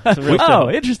Oh,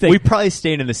 shit. interesting. We probably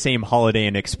stayed in the same Holiday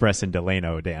Inn Express in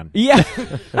Delano, Dan. Yeah.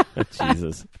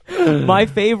 Jesus. My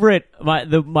favorite.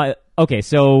 Okay.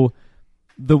 So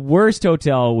the worst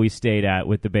hotel we stayed at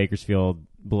with the Bakersfield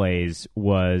Blaze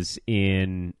was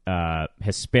in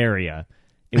Hesperia.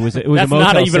 It was That's a Motel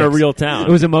not even 6. a real town.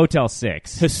 It was a Motel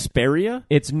 6. Hesperia?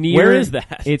 It's near. Where is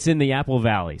that? It's in the Apple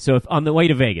Valley. So if on the way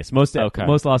to Vegas, most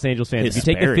Los Angeles fans, if you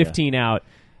take the Hesperia. 15 out,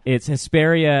 it's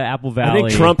Hesperia, Apple Valley. I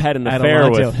think Trump had an at a affair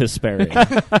motel. with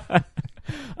Hesperia.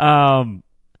 And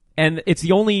it's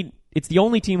the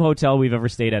only team hotel we've ever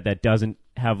stayed at that doesn't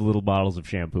have little bottles of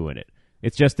shampoo in it.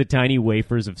 It's just the tiny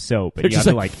wafers of soap, and They're you have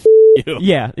just to you.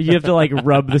 yeah, you have to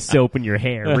rub the soap in your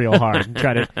hair real hard and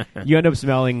try to. You end up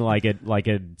smelling like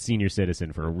a senior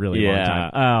citizen for a really long Yeah.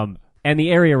 time. And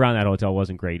the area around that hotel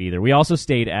wasn't great either. We also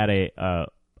stayed at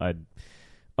not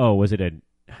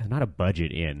a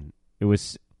budget inn. It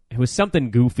was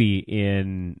something goofy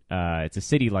in it's a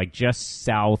city just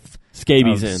south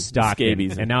Scabies of in. Stockton.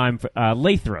 Scabies in. And now I'm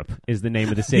Lathrop is the name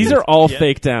of the city. These are all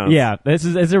fake towns. yeah, this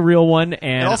is a real one,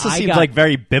 and It also I seems got,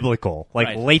 very biblical, like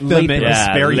Right. Latham and Yeah,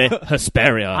 Hesperia.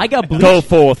 Hesperia. I got bleached. Go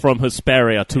forth from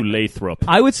Hesperia to Lathrop.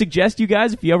 I would suggest you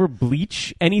guys, if you ever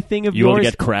bleach anything of You will yours,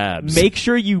 get crabs. make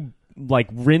sure you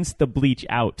rinse the bleach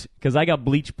out, because I got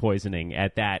bleach poisoning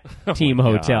at that team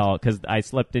hotel because I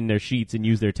slept in their sheets and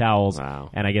used their towels, Wow.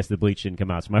 and I guess the bleach didn't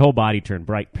come out, so my whole body turned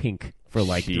bright pink for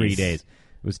 3 Jeez. days.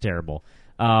 It was terrible.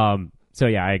 So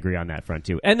yeah, I agree on that front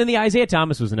too. And then the Isaiah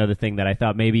Thomas was another thing that I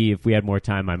thought maybe if we had more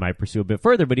time I might pursue a bit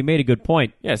further, but he made a good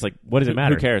point. Yeah, it's What does it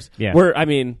matter? Who cares? Yeah. But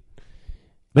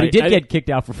But he did get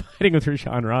kicked out for fighting with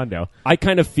Rajon Rondo. I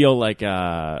kind of feel like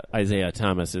Isaiah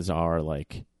Thomas is our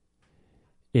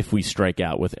if we strike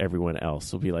out with everyone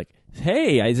else, we'll be like,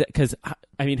 hey, Isaiah, because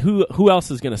who else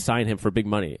is going to sign him for big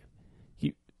money?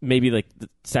 Maybe the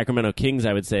Sacramento Kings,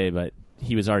 I would say, but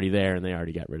he was already there and they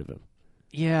already got rid of him.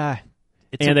 Yeah.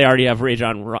 And they already have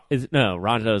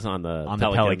Rondo's on the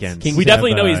Pelicans. Kings We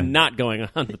definitely have, know he's not going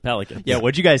on the Pelicans. Yeah,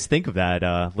 what'd you guys think of that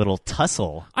little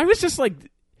tussle? I was just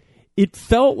it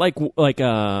felt like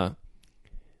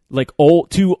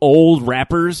two old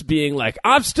rappers being like,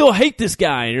 I still hate this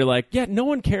guy, and you're like, yeah, no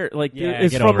one cares. Yeah,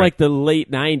 it's get from over it. the late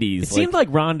 '90s. It seemed like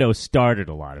Rondo started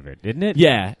a lot of it, didn't it?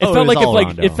 yeah, Oh, it was all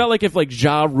Rondo. it felt like if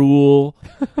Ja Rule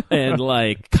and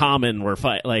Common were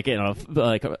fight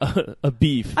a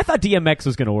beef. I thought DMX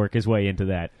was going to work his way into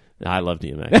that. I love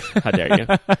DMX. How dare you?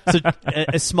 So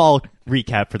a small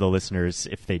recap for the listeners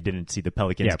if they didn't see the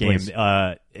Pelicans Yeah, game.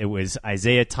 please. It was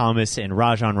Isaiah Thomas and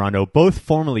Rajon Rondo, both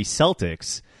formerly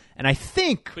Celtics. And I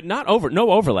think But no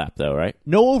overlap though, right?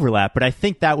 no overlap, but I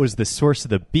think that was the source of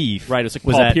the beef. Right, it's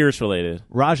was Paul that Pierce related.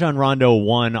 Rajon Rondo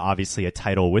won, obviously, a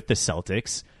title with the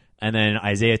Celtics, and then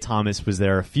Isaiah Thomas was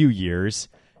there a few years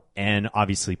and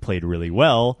obviously played really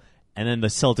well. And then the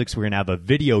Celtics were going to have a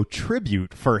video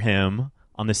tribute for him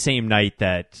on the same night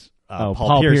that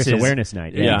Paul Pierce Awareness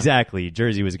Night. Yeah. Exactly.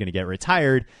 Jersey was going to get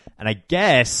retired. And I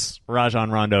guess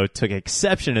Rajon Rondo took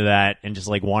exception to that and just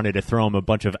wanted to throw him a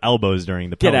bunch of elbows during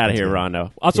the Get Pelicans out of here, game.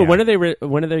 Rondo. Also, Yeah.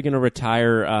 when are they going to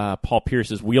retire Paul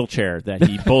Pierce's wheelchair that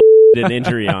he an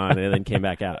injury on and then came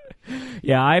back out?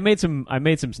 Yeah, I made some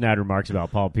snide remarks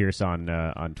about Paul Pierce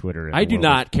on Twitter. I do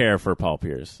not care for Paul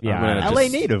Pierce. Yeah, I'm gonna LA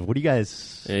just- native. What do you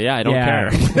guys? Yeah, I don't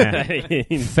care.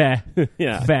 Fair.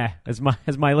 Yeah. Fair. As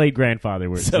my late grandfather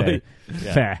would So, say.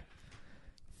 yeah.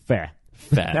 Fair.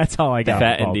 Fat. That's all I got.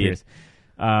 Fat for Paul indeed. Pierce.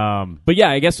 But yeah,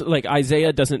 I guess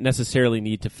Isaiah doesn't necessarily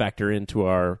need to factor into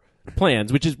our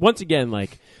plans, which is once again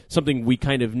something we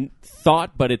kind of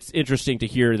thought, but it's interesting to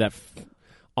hear that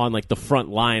on the front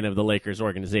line of the Lakers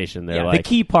organization. They're the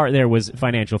key part there was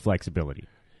financial flexibility.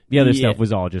 The other stuff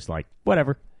was all just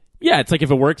whatever. Yeah, it's if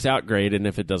it works out, great, and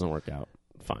if it doesn't work out,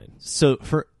 fine. So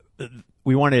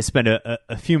we wanted to spend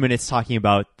a few minutes talking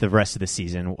about the rest of the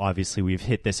season. Obviously, we've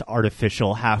hit this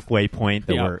artificial halfway point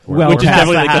that which is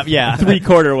past definitely the half,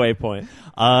 3/4 way point.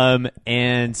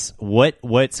 And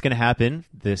what's going to happen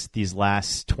these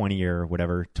last 20 or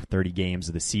whatever 30 games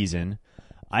of the season?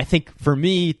 I think for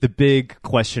me, the big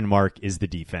question mark is the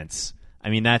defense. I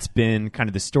mean, that's been kind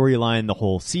of the storyline the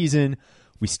whole season.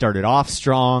 We started off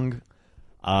strong,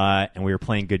 and we were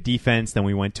playing good defense. Then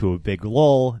we went to a big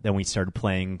lull. Then we started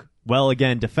playing well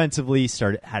again defensively.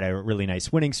 Had a really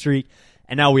nice winning streak,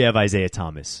 and now we have Isaiah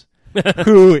Thomas,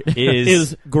 who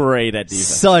is great at defense.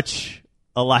 Such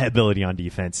a liability on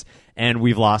defense. And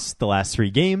we've lost the last 3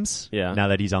 games now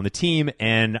that he's on the team.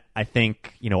 And I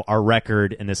think, our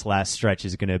record in this last stretch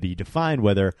is going to be defined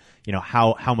whether,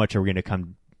 how much are we going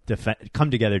to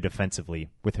come together defensively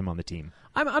with him on the team.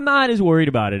 I'm not as worried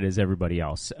about it as everybody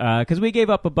else because we gave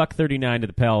up $139 to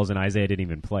the Pels and Isaiah didn't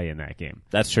even play in that game.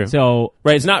 That's true. So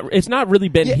right, it's not really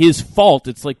been his fault.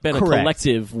 It's been Correct. a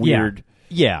collective weird.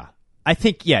 Yeah. I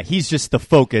think, he's just the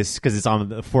focus because it's on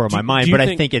the fore of my mind, but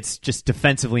I think it's just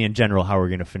defensively in general how we're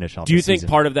going to finish off Do you the think season.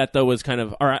 part of that, though, was kind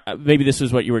of, or maybe this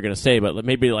is what you were going to say, but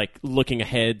maybe looking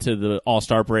ahead to the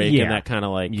All-Star break and that kind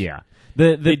of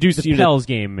The Pels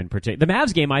game in particular. The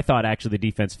Mavs game, I thought actually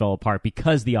the defense fell apart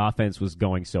because the offense was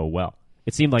going so well.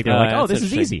 It seemed like they were this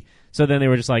is easy. So then they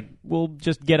were just we'll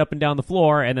just get up and down the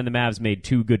floor, and then the Mavs made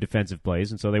 2 good defensive plays,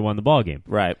 and so they won the ball game.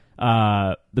 Right.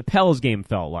 The Pels game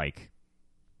felt like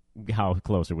how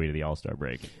close are we to the All-Star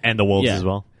break? And the Wolves as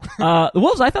well. The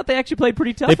Wolves, I thought they actually played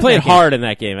pretty tough. They played in that hard in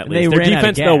that game, at least. They Their ran out of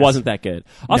defense, gas. though, wasn't that good.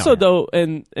 Also, No.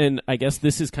 though, and I guess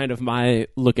this is kind of my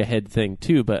look-ahead thing,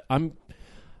 too, but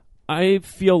I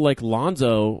feel like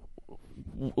Lonzo,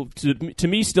 to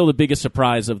me, still the biggest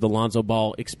surprise of the Lonzo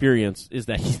Ball experience is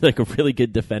that he's a really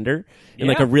good defender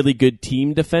and a really good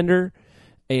team defender.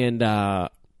 And I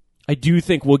do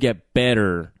think we'll get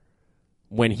better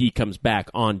when he comes back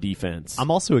on defense.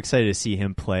 I'm also excited to see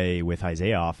him play with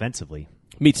Isaiah offensively.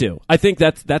 Me too. I think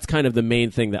that's kind of the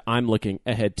main thing that I'm looking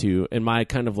ahead to, and my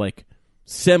kind of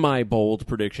semi-bold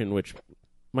prediction, which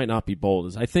might not be bold,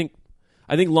 is I think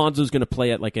Lonzo's going to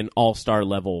play at an all-star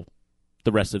level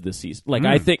the rest of this season.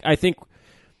 I think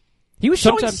he was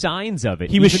showing signs of it.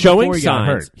 He was even showing before he got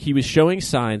signs. hurt. He was showing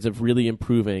signs of really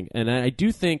improving, and I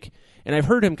do think, and I've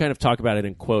heard him kind of talk about it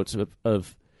in quotes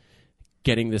of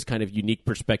getting this kind of unique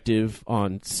perspective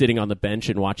on sitting on the bench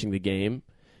and watching the game.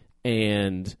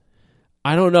 And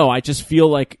I don't know, I just feel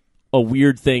like a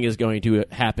weird thing is going to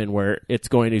happen where it's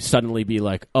going to suddenly be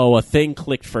a thing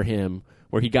clicked for him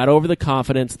where he got over the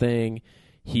confidence thing,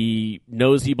 he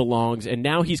knows he belongs, and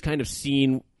now he's kind of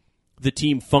seen the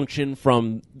team function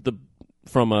from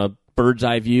a bird's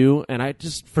eye view, and I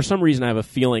just, for some reason, I have a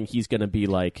feeling he's going to be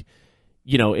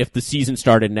if the season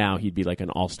started now, he'd be an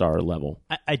all-star level.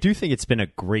 I do think it's been a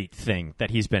great thing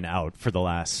that he's been out for the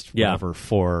last whatever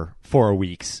 4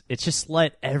 weeks. It's just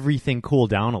let everything cool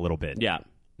down a little bit. Yeah.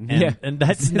 And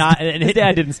that's not... And His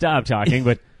dad didn't stop talking,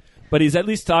 but he's at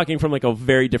least talking from a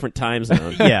very different time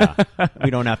zone. Yeah. We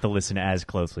don't have to listen as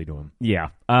closely to him. Yeah.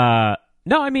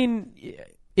 No, I mean,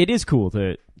 it is cool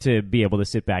to be able to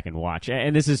sit back and watch.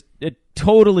 And this is this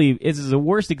is the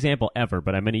worst example ever,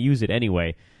 but I'm going to use it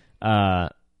anyway. I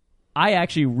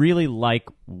actually really like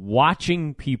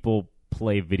watching people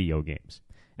play video games.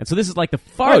 And so this is the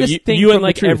farthest thing you from and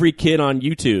the truth. every kid on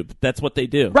YouTube. That's what they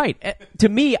do. Right. To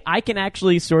me, I can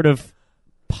actually sort of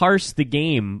parse the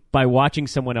game by watching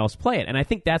someone else play it. And I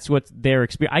think that's what their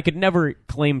experience. I could never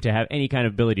claim to have any kind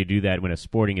of ability to do that in a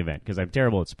sporting event because I'm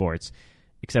terrible at sports,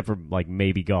 except for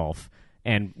maybe golf.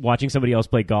 And watching somebody else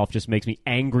play golf just makes me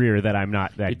angrier that I'm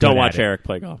not that good Don't at watch it. Eric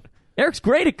play golf. Eric's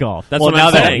great at golf. That's what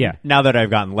I'm saying. Now that I've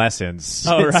gotten lessons,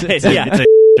 Oh, right. it's Yeah. a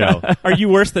show. Are you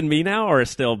worse than me now or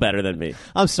still better than me?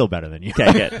 I'm still better than you.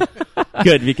 Okay, good.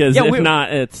 Good, because Yeah, if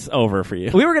not, it's over for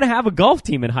you. We were going to have a golf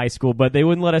team in high school, but they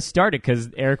wouldn't let us start it because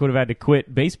Eric would have had to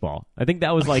quit baseball. I think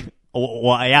that was like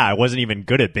Well, yeah, I wasn't even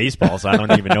good at baseball, so I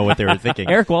don't even know what they were thinking.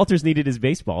 Eric Walters needed his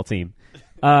baseball team.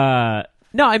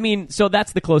 No, I mean, so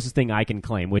that's the closest thing I can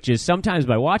claim, which is sometimes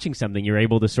by watching something, you're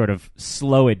able to sort of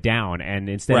slow it down, and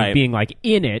instead of being like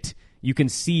in it, you can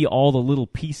see all the little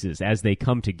pieces as they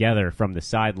come together from the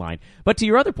sideline. But to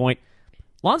your other point,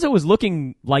 Lonzo was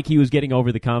looking like he was getting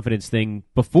over the confidence thing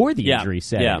before the injury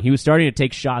set in. Yeah. He was starting to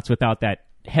take shots without that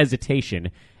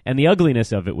hesitation, and the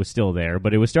ugliness of it was still there,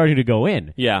 but it was starting to go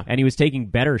in. Yeah. And he was taking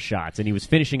better shots, and he was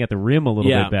finishing at the rim a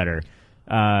little bit better.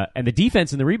 And the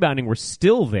defense and the rebounding were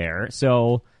still there.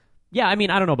 So, yeah, I mean,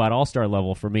 I don't know about all-star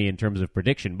level for me in terms of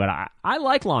prediction, but I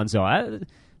like Lonzo.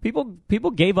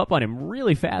 People gave up on him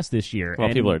really fast this year.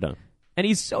 Well, people are done. And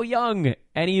he's so young,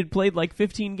 and he had played like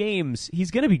 15 games.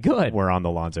 He's going to be good. We're on the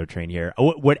Lonzo train here.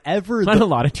 Whatever. Not a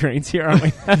lot of trains here, aren't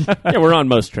we? Yeah, we're on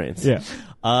most trains. Yeah.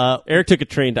 Eric took a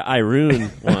train to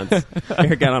Irun once.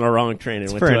 Eric got on a wrong train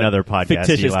and went for to another a podcast,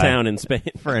 fictitious Eli. town in Spain.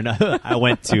 I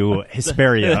went to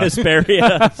Hesperia.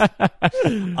 Hesperia.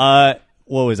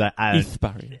 What was I?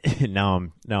 Hesperia. Now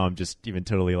I'm just even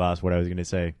totally lost what I was going to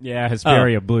say. Yeah,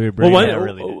 Hesperia blew your brain. Well, Yeah,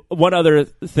 really did. one other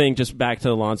thing, just back to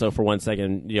Alonso for 1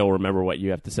 second, you'll remember what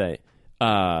you have to say.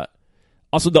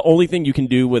 Also, the only thing you can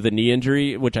do with a knee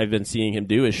injury, which I've been seeing him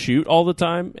do, is shoot all the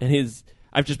time. And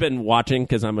I've just been watching,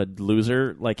 because I'm a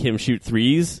loser, like him shoot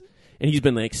threes, and he's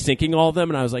been like sinking all of them.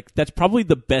 And I was like, that's probably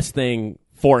the best thing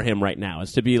for him right now,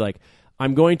 is to be like,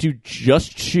 I'm going to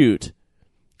just shoot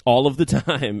all of the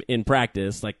time in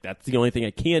practice. Like, that's the only thing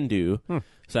I can do.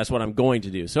 So that's what I'm going to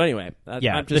do. So anyway,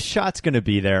 The shot's going to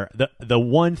be there. The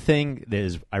one thing that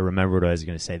is, I remember what I was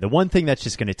going to say. The one thing that's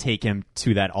just going to take him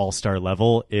to that all-star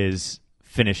level is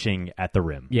finishing at the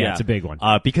rim. Yeah, it's a big one.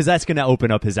 Because that's going to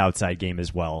open up his outside game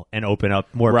as well and open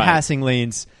up more passing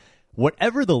lanes.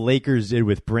 Whatever the Lakers did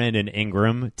with Brandon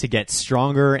Ingram to get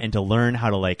stronger and to learn how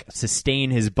to like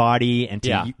sustain his body and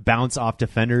to bounce off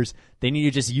defenders, they need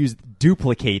to just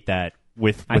duplicate that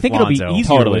with I think Lonzo. it'll be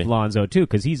easier Totally. with Lonzo, too,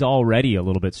 because he's already a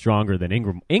little bit stronger than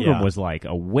Ingram. Ingram was like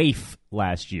a waif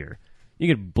last year. You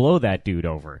could blow that dude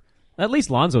over. At least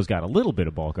Lonzo's got a little bit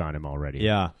of bulk on him already.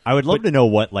 Yeah, I would love to know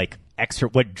what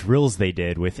what drills they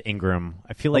did with Ingram.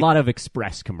 I feel like a lot of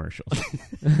Express commercials.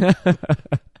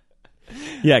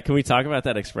 Yeah, can we talk about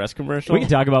that Express commercial? We can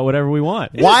talk about whatever we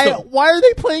want. why are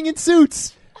they playing in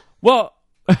suits? Well,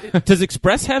 does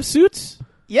Express have suits?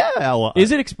 Yeah, well,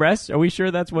 Is it Express? Are we sure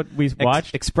that's what we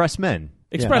watched? Express Men.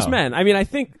 Express Men. I mean, I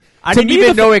think... I to didn't me,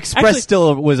 even the know fa- Express actually,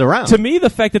 still was around. To me, the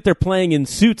fact that they're playing in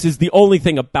suits is the only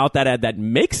thing about that ad that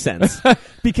makes sense.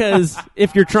 Because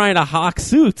if you're trying to hawk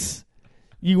suits,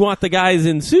 you want the guys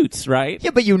in suits, right?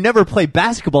 Yeah, but you never play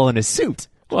basketball in a suit.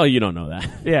 Well, you don't know that.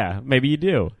 Yeah, maybe you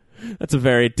do. That's a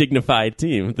very dignified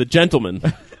team. The Gentlemen.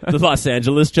 The Los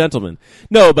Angeles Gentlemen.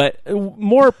 No, but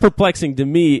more perplexing to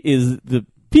me is the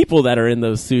people that are in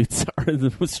those suits are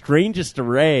the strangest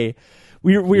array.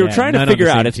 We were trying to none on figure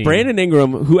the out. same It's team. Brandon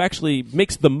Ingram, who actually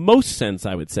makes the most sense,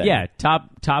 I would say. Yeah,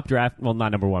 top draft. Well,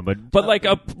 not number one, but But like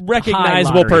a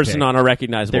recognizable lottery person pick. on a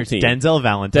recognizable There's team. Denzel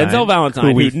Valentine. Denzel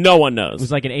Valentine, who no one knows.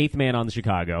 was like an eighth man on the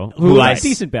Chicago. Who was I a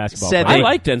decent basketball said player. I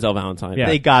like Denzel Valentine. Yeah.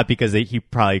 They got because he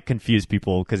probably confused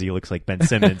people because he looks like Ben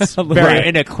Simmons. Right.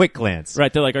 In a quick glance.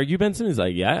 Right, they're like, "Are you Ben Simmons?" He's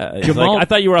like, "Yeah." He's Jamal- like, I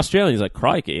thought you were Australian. He's like,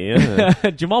 "Crikey." Yeah.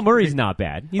 Jamal Murray's not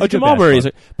bad. He's a good Jamal Murray's,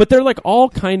 basketball- but they're like all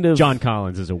kind of. John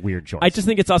Collins is a weird choice. I just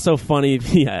think it's also funny.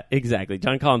 Yeah, exactly.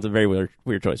 John Collins is a very weird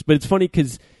choice, but it's funny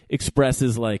because Express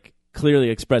is like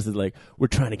we're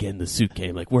trying to get in the suit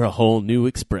game. Like we're a whole new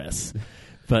Express.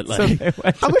 But like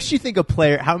How much do you think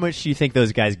How much do you think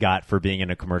those guys got for being in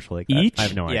a commercial like that? Each? I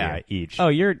have no Yeah, idea. each. Oh,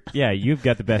 you've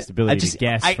got the best ability to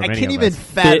guess. I from any can't of even us.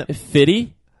 fathom.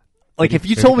 Fitty. Like if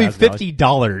you told me $50,000.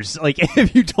 $50, like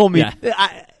if you told me,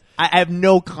 Yeah. I have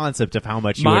no concept of how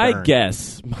much you would My earn.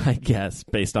 guess,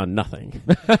 based on nothing,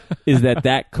 is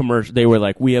that commercial. They were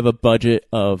like, we have a budget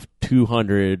of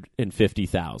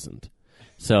 $250,000,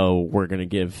 so we're gonna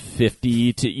give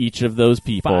 50 to each of those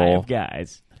people, 5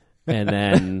 guys and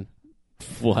then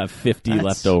we'll have 50 That's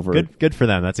left over Good for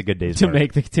them. That's a good day's to work.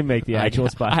 make the actual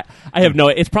spot. I have no.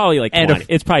 It's probably like And 20.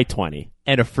 It's probably 20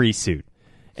 and a free suit.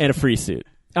 and a free suit.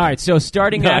 All right, so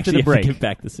starting No, after the actually, you have to break. give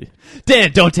back the suit.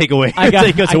 Dan, don't take away.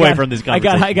 Take us away from this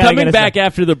conversation. Coming back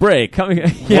after the break.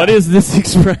 Yeah. What is this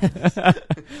Express?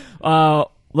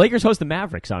 Lakers host the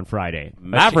Mavericks on Friday.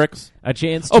 Mavericks. A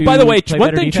chance to Oh, by the way, play one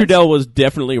better thing defense. Trudell was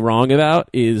definitely wrong about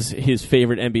is his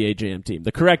favorite NBA Jam team.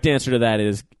 The correct answer to that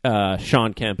is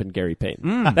Sean Kemp and Gary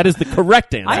Payton. That is the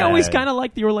correct answer. I always kind of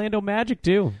like the Orlando Magic,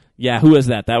 too. Yeah, who was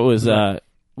that? That was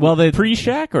Well, the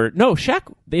pre-Shaq or no Shaq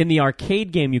in the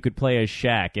arcade game you could play as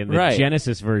Shaq. In the Right.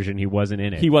 Genesis version, he wasn't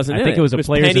in it. He wasn't in I think it was a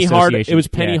Players Penny Association. It was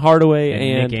Penny Hardaway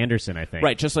and Nick Anderson, I think.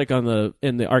 Right, just like in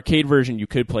the arcade version, you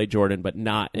could play Jordan, but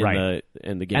not in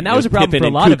the game. And that was a problem Pippen for a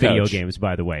and lot of Kukoc. video games,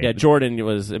 by the way. Yeah, Jordan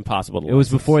was impossible to It was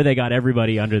license. before they got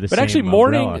everybody under the But same actually,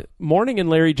 umbrella. Morning and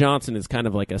Larry Johnson is kind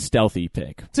of like a stealthy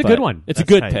pick. It's a good one. It's That's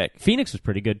a good tight. pick. Phoenix was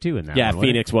pretty good, too, in that Yeah, one, wasn't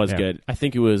Phoenix it? was Yeah, good. I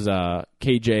think it was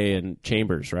KJ and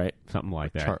Chambers, right? something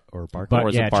like that. Or Barkley. But Or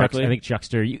was yeah, it Barkley? I think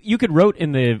Chuckster. You could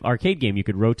in the arcade game. You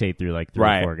could rotate through like 3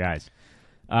 Right. or 4 guys.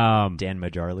 Dan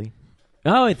Majarli.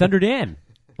 Oh, Thunder Dan.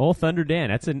 Old Thunder Dan.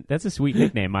 That's a sweet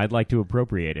nickname. I'd like to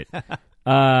appropriate it.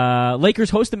 Lakers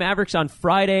host the Mavericks on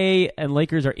Friday, and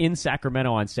Lakers are in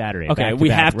Sacramento on Saturday. Okay, Back to we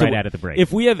back, have to right out of the break.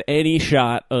 If we have any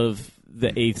shot of the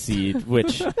 8th seed,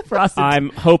 which Frosted I'm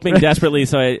hoping desperately,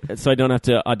 so I don't have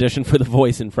to audition for The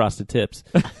Voice in Frosted Tips.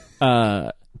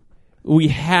 We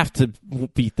have to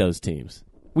beat those teams.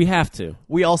 We have to.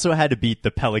 We also had to beat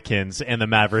the Pelicans and the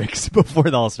Mavericks before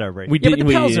the All-Star break. We Yeah, did. but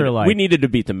the Pels are like- we needed to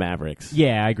beat the Mavericks.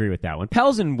 yeah, I agree with that one.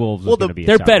 Pels and Wolves Well, was going to be.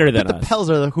 they're a tough better one. than But the us. Pels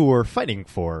are who we're fighting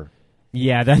for.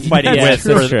 Yeah, that's Fighting Yes,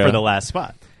 with that's true. for the last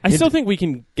spot. I still think we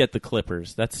can get the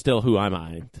Clippers. That's still who I'm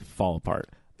eyeing to fall apart.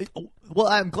 Well,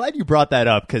 I'm glad you brought that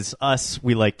up because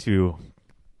we like to,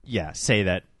 say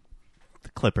that the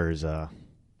Clippers,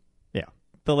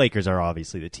 the Lakers are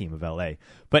obviously the team of LA.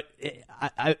 But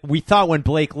we thought when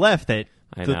Blake left that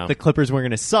I know. the Clippers were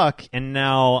going to suck, and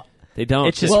now They don't.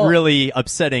 it's just really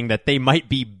upsetting that they might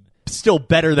be still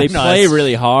better they than play us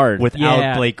really hard. without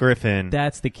Yeah. Blake Griffin.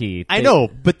 That's the key. I know,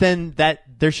 but then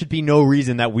there should be no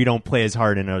reason that we don't play as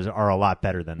hard and are a lot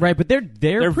better than them. Right, but they're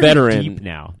pretty veteran. deep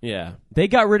now. yeah. They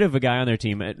got rid of a guy on their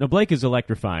team. Now, Blake is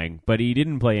electrifying, but he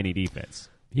didn't play any defense.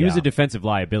 He was Yeah. a defensive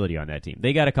liability on that team.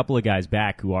 They got a couple of guys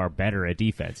back who are better at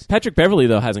defense. Patrick Beverly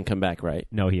though hasn't come back, right?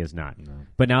 No, he has not.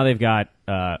 But now they've got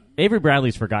Avery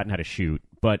Bradley's forgotten how to shoot,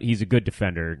 but he's a good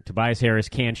defender. Tobias Harris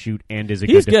can shoot and is a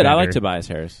He's good good. defender. I like Tobias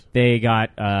Harris. They got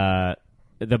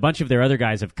the bunch of their other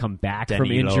guys have come back from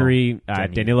Danilo. injury.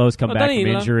 Danilo's come back from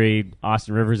Danilo. injury.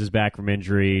 Austin Rivers is back from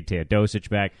injury. Teodosic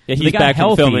back. Yeah, So he's they got back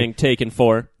healthy. from filming Taken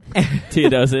 4.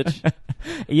 Teodosic.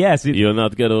 Yes, You'll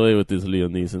not get away with this,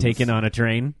 Leon Neeson. taken on a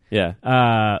train. Yeah.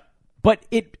 But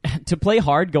to play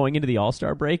hard going into the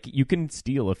All-Star break, you can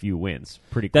steal a few wins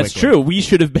pretty quickly. That's true. We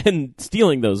should have been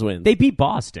stealing those wins. They beat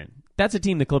Boston. That's a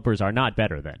team the Clippers are not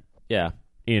better than yeah.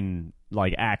 in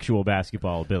like actual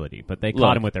basketball ability, but they Look.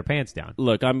 caught him with their pants down.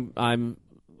 Look, I'm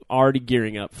already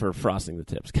gearing up for frosting the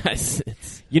tips, guys.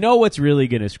 You know what's really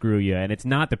going to screw you, and it's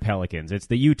not the Pelicans, it's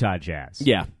the Utah Jazz.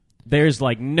 Yeah. There's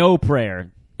like no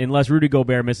prayer unless Rudy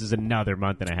Gobert misses another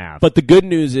month and a half. But the good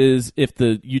news is, if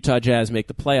the Utah Jazz make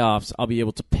the playoffs, I'll be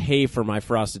able to pay for my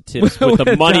frosted tips with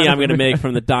the money I'm going to make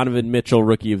from the Donovan Mitchell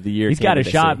Rookie of the Year. he's got a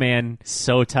candidacy. shot, man.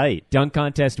 So tight. Dunk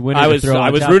contest winner. I to was throw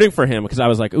on top. rooting for him because I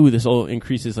was like, ooh, this will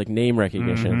increase his like name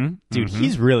recognition. Dude,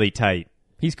 he's really tight.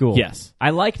 He's cool. Yes. I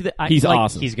liked that. He's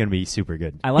awesome. He's going to be super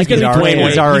good. I like He's his going to be already- Dwayne Wade.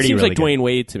 he's already He seems really like good. Dwayne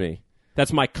Wade to me.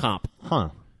 That's my comp. Huh.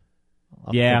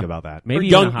 I'll Yeah. think about that. Maybe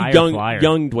Or even a higher flyer.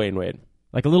 young Dwayne Wade.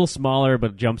 Like a little smaller,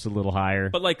 but jumps a little higher.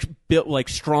 But like built like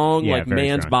strong, Yeah, like very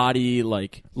man's strong. body,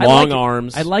 like I long liked-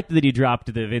 arms. I liked that he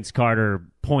dropped the Vince Carter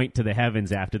point to the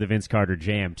heavens after the Vince Carter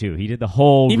jam too. He did the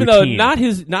whole even routine.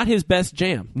 though not his best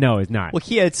jam. No, it's not. Well,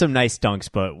 he had some nice dunks,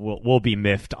 but we'll be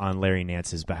miffed on Larry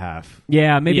Nance's behalf.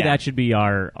 Yeah, maybe Yeah. that should be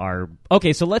our.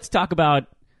 Okay, so let's talk about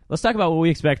what we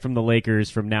expect from the Lakers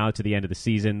from now to the end of the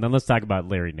season. Then let's talk about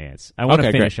Larry Nance. I want to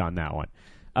Okay, finish on that one.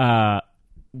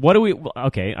 What do we?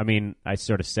 Okay, I mean, I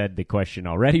sort of said the question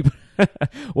already. But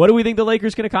what do we think the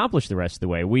Lakers can accomplish the rest of the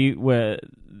way?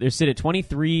 They're sit at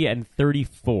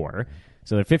 23-34,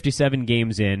 so they're 57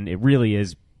 games in. It really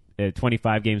is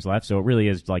 25 games left, so it really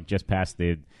is like just past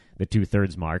the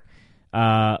 2/3 mark.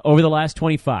 Over the last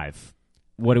 25,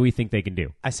 what do we think they can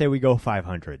do? I say we go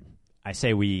 500. I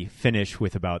say we finish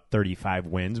with about 35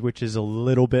 wins, which is a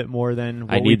little bit more than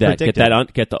what I we need that.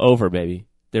 predicted. Get the over, baby.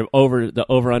 The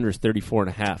over under is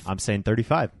 34.5. I'm saying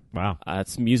 35. Wow.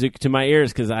 That's music to my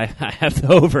ears because I have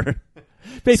the over.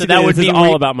 Basically, So that would this is mean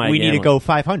all about my we need to gambling. go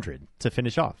 500 to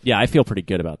finish off. Yeah, I feel pretty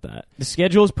good about that. The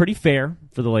schedule is pretty fair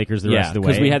for the Lakers the rest of the way.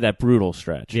 because we had that brutal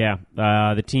stretch. Yeah,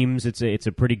 the teams. It's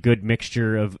a pretty good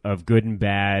mixture of good and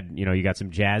bad. You know, you got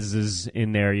some Jazzes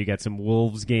in there. You got some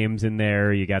Wolves games in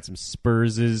there. You got some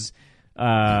Spurses,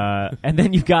 and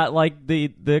then you got like the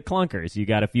clunkers. You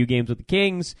got a few games with the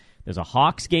Kings. There's a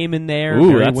Hawks game in there.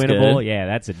 Ooh, very that's winnable. good. Yeah,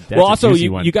 that's well, a also juicy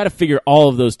you one. got to figure all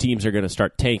of those teams are going to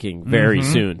start tanking very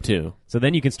soon too. So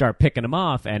then you can start picking them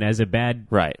off, and as a bad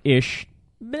Right. ish,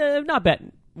 not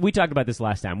bad. We talked about this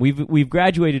last time. We've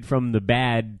graduated from the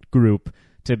bad group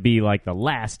to be like the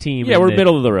last team. Yeah, we're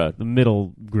middle of the road. The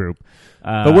middle group.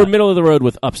 But we're middle of the road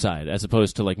with upside as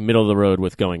opposed to like middle of the road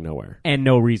with going nowhere. And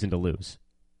no reason to lose.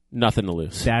 Nothing to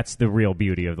lose. That's the real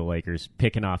beauty of the Lakers,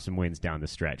 picking off some wins down the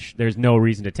stretch. There's no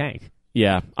reason to tank.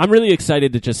 Yeah. I'm really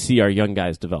excited to just see our young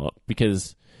guys develop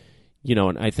because, you know,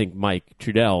 and I think Mike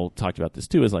Trudell talked about this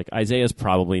too, is like Isaiah's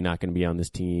probably not going to be on this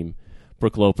team.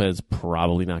 Brooke Lopez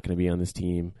probably not going to be on this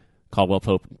team. Caldwell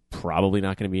Pope probably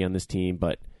not going to be on this team.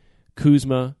 But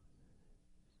Kuzma,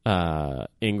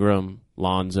 Ingram,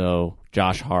 Lonzo,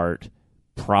 Josh Hart,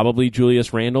 probably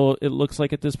Julius Randle, it looks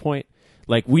like at this point.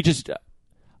 Like we just...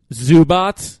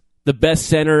 Zubats, the best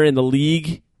center in the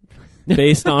league,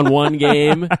 based on one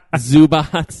game.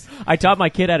 Zubats. I taught my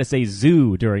kid how to say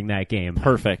zoo during that game.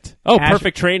 Perfect. Oh,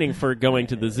 perfect training for going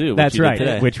to the zoo. That's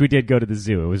right, which we did go to the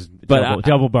zoo. It was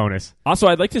double bonus. Also,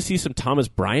 I'd like to see some Thomas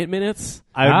Bryant minutes.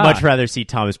 I would much rather see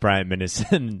Thomas Bryant minutes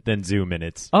than Zoo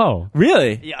minutes. Oh,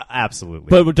 really? Yeah, absolutely.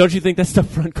 But don't you think that's the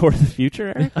front court of the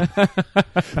future, Eric?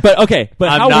 But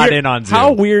I'm not in on Zoo.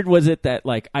 How weird was it that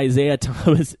like Isaiah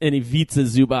Thomas and Ivica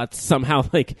Zubac somehow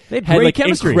like had had great like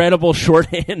chemistry. Incredible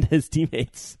shorthand as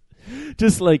teammates?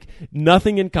 Just like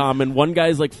nothing in common. One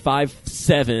guy's like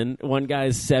 5'7", one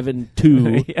guy's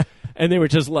 7'2", Yeah. and they were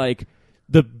just like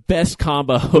the best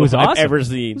combo was I've awesome. ever It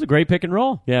seen. was a great pick and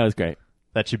roll. Yeah, it was great.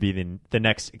 That should be the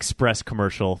next Express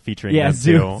commercial featuring Yeah, them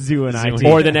Zoo too. and IT.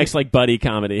 Or the next like buddy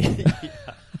comedy.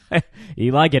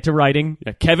 Eli, get to writing.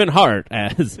 Yeah, Kevin Hart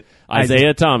as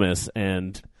Isaiah Thomas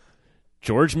and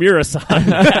George Murasov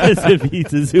as Ivica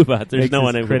Zubac. There's Makes no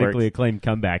one this who critically works. acclaimed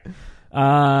comeback.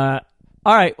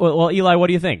 All right. Well, Eli, what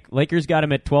do you think? Lakers got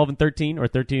him at 12-13 or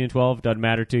 13-12. Doesn't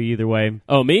matter to you either way.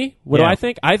 Oh, me? What do Yeah. I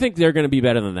think? I think they're going to be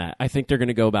better than that. I think they're going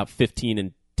to go about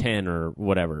 15-10 or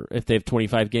whatever. If they have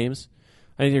 25 games,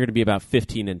 I think they're going to be about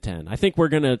 15-10. I think we're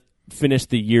going to finish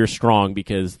the year strong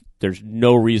because there's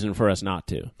no reason for us not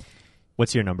to.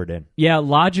 What's your number, Dan? Yeah,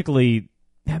 logically,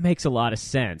 that makes a lot of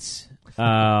sense.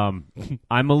 I'm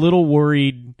a little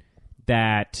worried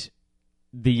that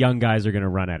the young guys are going to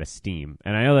run out of steam.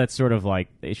 And I know that's sort of like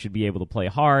they should be able to play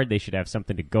hard. They should have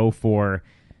something to go for.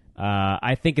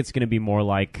 I think it's going to be more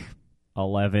like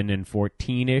 11 and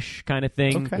 14-ish kind of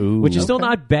thing, Okay. which is still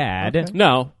not bad. Okay.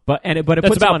 No, But it that's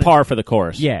puts them about on par for the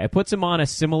course. Yeah, it puts them on a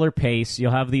similar pace.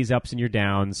 You'll have these ups and your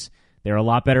downs. They're a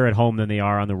lot better at home than they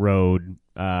are on the road,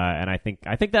 and I think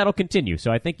that'll continue.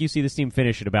 So I think you see this team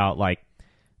finish at about like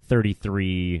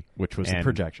 33, Which was the and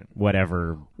projection.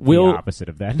 whatever Will- the opposite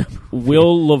of that number.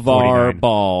 Will LeVar 49.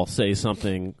 Ball say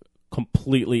something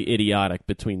completely idiotic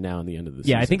between now and the end of the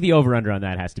season? Yeah, I think the over/under on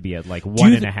that has to be at like Do one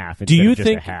you and a th- half do instead you of just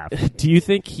think, a half. Do you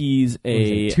think he's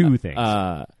a two things.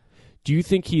 Do you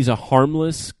think he's a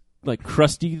harmless, like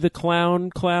Krusty the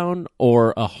Clown,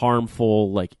 or a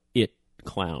harmful, like It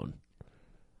clown?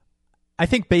 I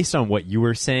think based on what you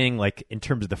were saying, like in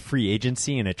terms of the free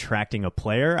agency and attracting a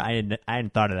player, I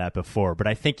hadn't thought of that before. But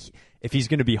I think if he's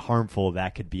going to be harmful,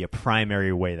 that could be a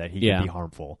primary way that he can be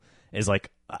harmful. Is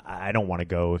like, I don't want to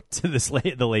go to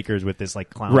the Lakers with this like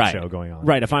clown show going on.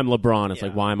 Right. If I'm LeBron, it's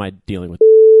like, why am I dealing with?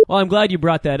 Well, I'm glad you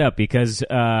brought that up because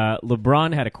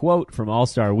LeBron had a quote from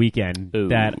All-Star Weekend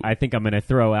that I think I'm going to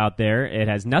throw out there. It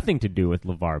has nothing to do with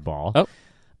LeVar Ball.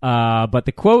 But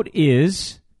the quote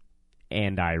is,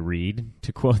 and I read,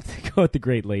 to quote the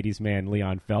great ladies' man,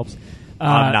 Leon Phelps.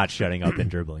 I'm not shutting up and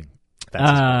dribbling.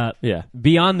 That's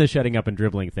Beyond the shutting up and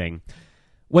dribbling thing,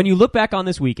 when you look back on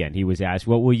this weekend, he was asked,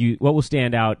 what will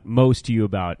stand out most to you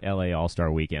about LA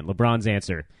All-Star Weekend? LeBron's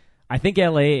answer, I think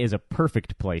LA is a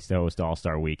perfect place to host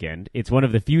All-Star Weekend. It's one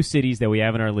of the few cities that we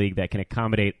have in our league that can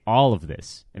accommodate all of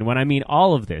this. And when I mean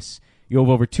all of this, you have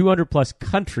over 200-plus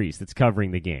countries that's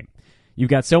covering the game. You've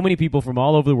got so many people from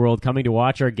all over the world coming to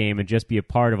watch our game and just be a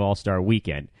part of All-Star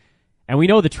Weekend. And we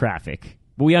know the traffic,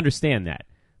 but we understand that.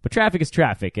 But traffic is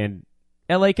traffic, and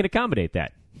LA can accommodate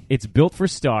that. It's built for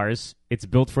stars. It's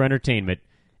built for entertainment.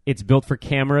 It's built for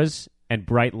cameras and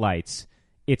bright lights.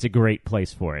 It's a great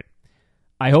place for it.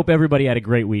 I hope everybody had a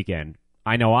great weekend.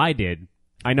 I know I did.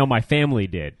 I know my family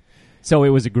did. So it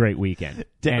was a great weekend.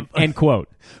 End quote.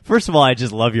 First of all, I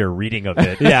just love your reading of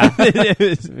it. Yeah.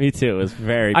 Me too. It was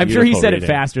very I'm sure he beautiful said reading.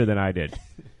 it faster than I did.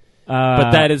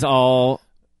 But that is all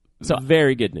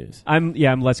very good news. I'm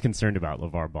less concerned about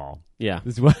LeVar Ball. Yeah.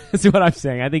 This is what I'm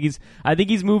saying. I think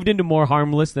he's moved into more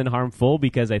harmless than harmful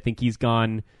because I think he's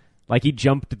gone, like he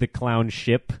jumped the clown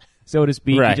ship, so to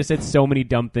speak. Right. He just said so many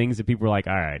dumb things that people were like,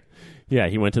 all right. Yeah,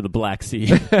 he went to the Black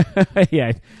Sea.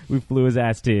 Yeah, we flew his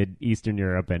ass to Eastern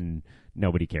Europe and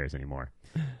nobody cares anymore.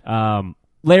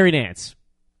 Larry Nance,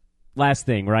 last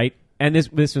thing, right? And this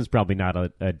was probably not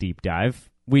a deep dive.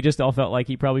 we just all felt like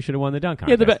he probably should have won the dunk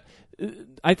Yeah, contest.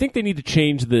 I think they need to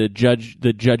change the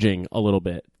judging a little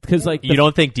bit because like You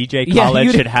don't think DJ Yeah, Khaled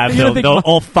you should don't- have you don't the think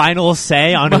whole final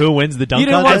say on who wins the dunk You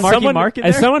didn't want contest? Marky Mark in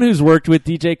as there? someone who's worked with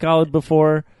DJ Khaled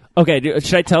before. Okay,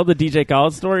 should I tell the DJ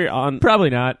Khaled story on? Probably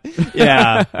not.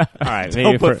 Yeah. All right, maybe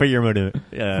Don't put for your motive.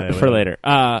 for later.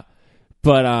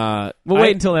 But We'll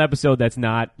wait until an episode that's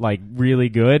not like really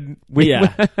good.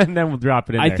 Yeah. And then we'll drop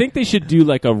it in I there. think they should do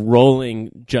like a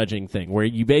rolling judging thing where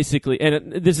you basically,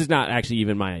 and this is not actually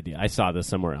even my idea. I saw this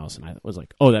somewhere else and I was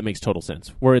like, oh, that makes total sense.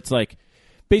 Where it's like,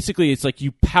 basically it's like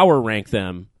you power rank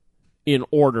them in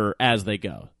order as they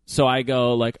go. So I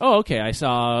go like, oh, okay, I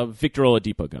saw Victor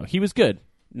Oladipo go. He was good.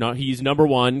 No, he's number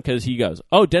one because he goes.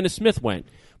 Oh, Dennis Smith went.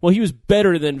 Well, he was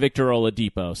better than Victor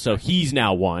Oladipo, so he's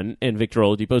now one, and Victor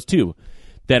Oladipo's two.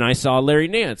 Then I saw Larry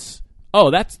Nance. Oh,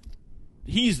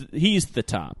 he's the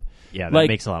top. Yeah, that Like,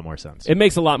 makes a lot more sense. It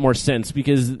makes a lot more sense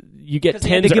because you get Because they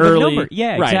had to tens give a early. number.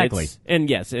 Yeah, right, exactly. and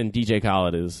DJ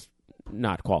Khaled is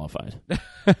not qualified.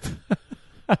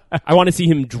 I want to see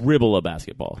him dribble a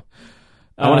basketball.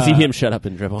 I want to see him shut up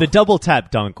and dribble. The double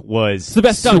tap dunk was the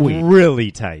best dunk.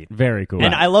 really tight. Very cool.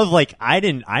 And I love like I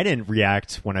didn't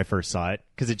react when I first saw it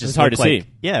because it just was hard looked to like, see.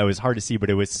 Yeah, it was hard to see, but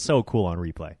it was so cool on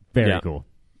replay. Very Yeah. cool.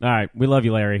 All right, we love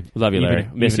you, Larry. Love you, Even- Larry.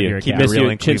 Miss even if you. you're a Keep cat. it Miss real you.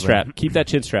 in Chin Cleveland. strap. Keep that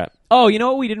chin strap. Oh, you know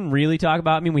what we didn't really talk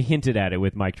about? I mean, we hinted at it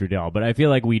with Mike Trudell, but I feel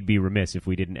like we'd be remiss if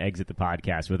we didn't exit the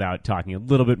podcast without talking a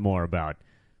little bit more about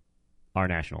our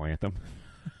national anthem.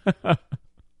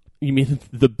 You mean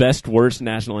the best, worst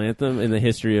national anthem in the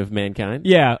history of mankind?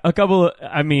 Yeah, a couple of,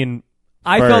 I mean,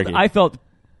 I Fergie. felt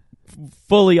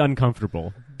fully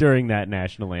uncomfortable during that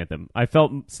national anthem. I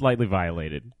felt slightly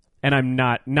violated. And I'm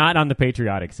not on the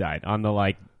patriotic side, on the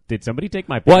like, did somebody take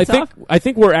my Well, pants off? I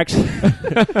think we're actually,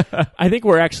 I think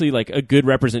we're actually like a good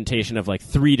representation of like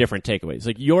three different takeaways.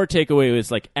 Like your takeaway was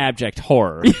like abject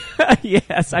horror.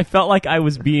 Yes, I felt like I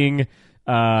was being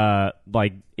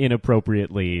like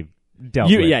inappropriately dealt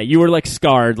with. You were like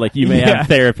scarred, like you may Yeah. have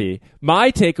therapy.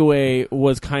 My takeaway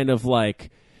was kind of like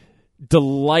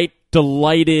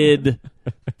delighted,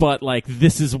 but like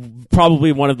this is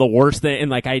probably one of the worst things.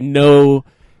 And like I know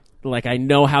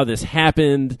how this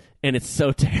happened, and it's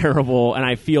so terrible, and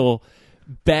I feel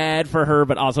bad for her,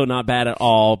 but also not bad at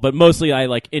all. But mostly, I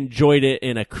like enjoyed it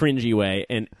in a cringy way.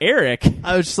 And Eric,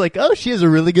 I was just like, oh, she has a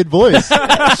really good voice.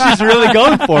 She's really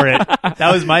going for it.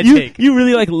 That was my take. you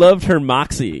really like loved her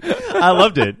moxie. I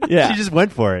loved it. Yeah. She just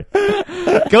went for it.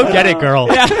 Go get it, girl.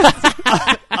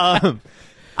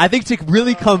 I think to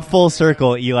really come full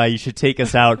circle, Eli, you should take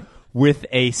us out with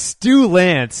a Stu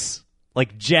Lance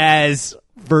like jazz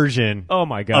version Oh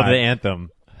my God. of the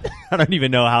anthem. I don't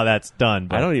even know how that's done.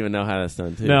 But I don't even know how that's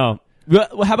done too. No.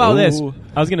 Well, how about this? Ooh.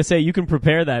 I was going to say you can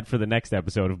prepare that for the next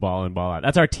episode of Ball in, Ball Out.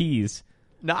 That's our tease.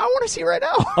 No, I want to see right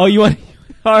now. Oh, you want?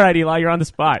 All right, Eli, you're on the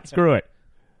spot. Screw it.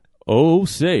 Oh,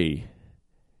 say,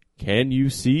 can you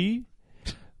see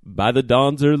by the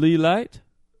dawn's early light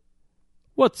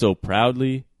what so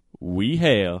proudly we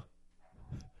hail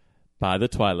by the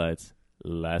twilight's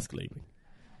last gleaming?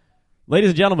 Ladies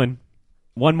and gentlemen,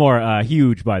 one more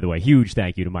huge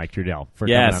thank you to Mike Trudell for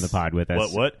Yes. coming on the pod with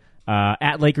us. What?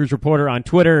 At Lakers Reporter on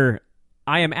Twitter.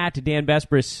 I am at Dan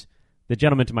Vespris. The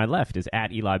gentleman to my left is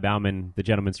at Eli Bauman. The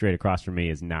gentleman straight across from me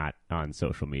is not on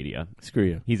social media. Screw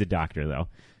you. He's a doctor, though,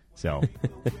 so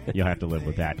you'll have to live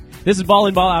with that. This is Ball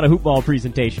in, Ball Out, a hoop ball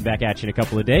presentation. Back at you in a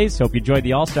couple of days. Hope you enjoyed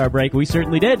the All-Star break. We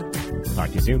certainly did. Talk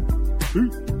to you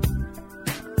soon.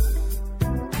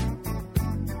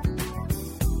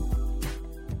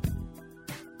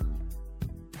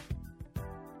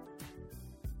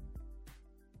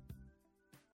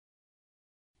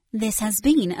 This has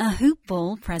been a Hoop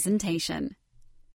Ball presentation.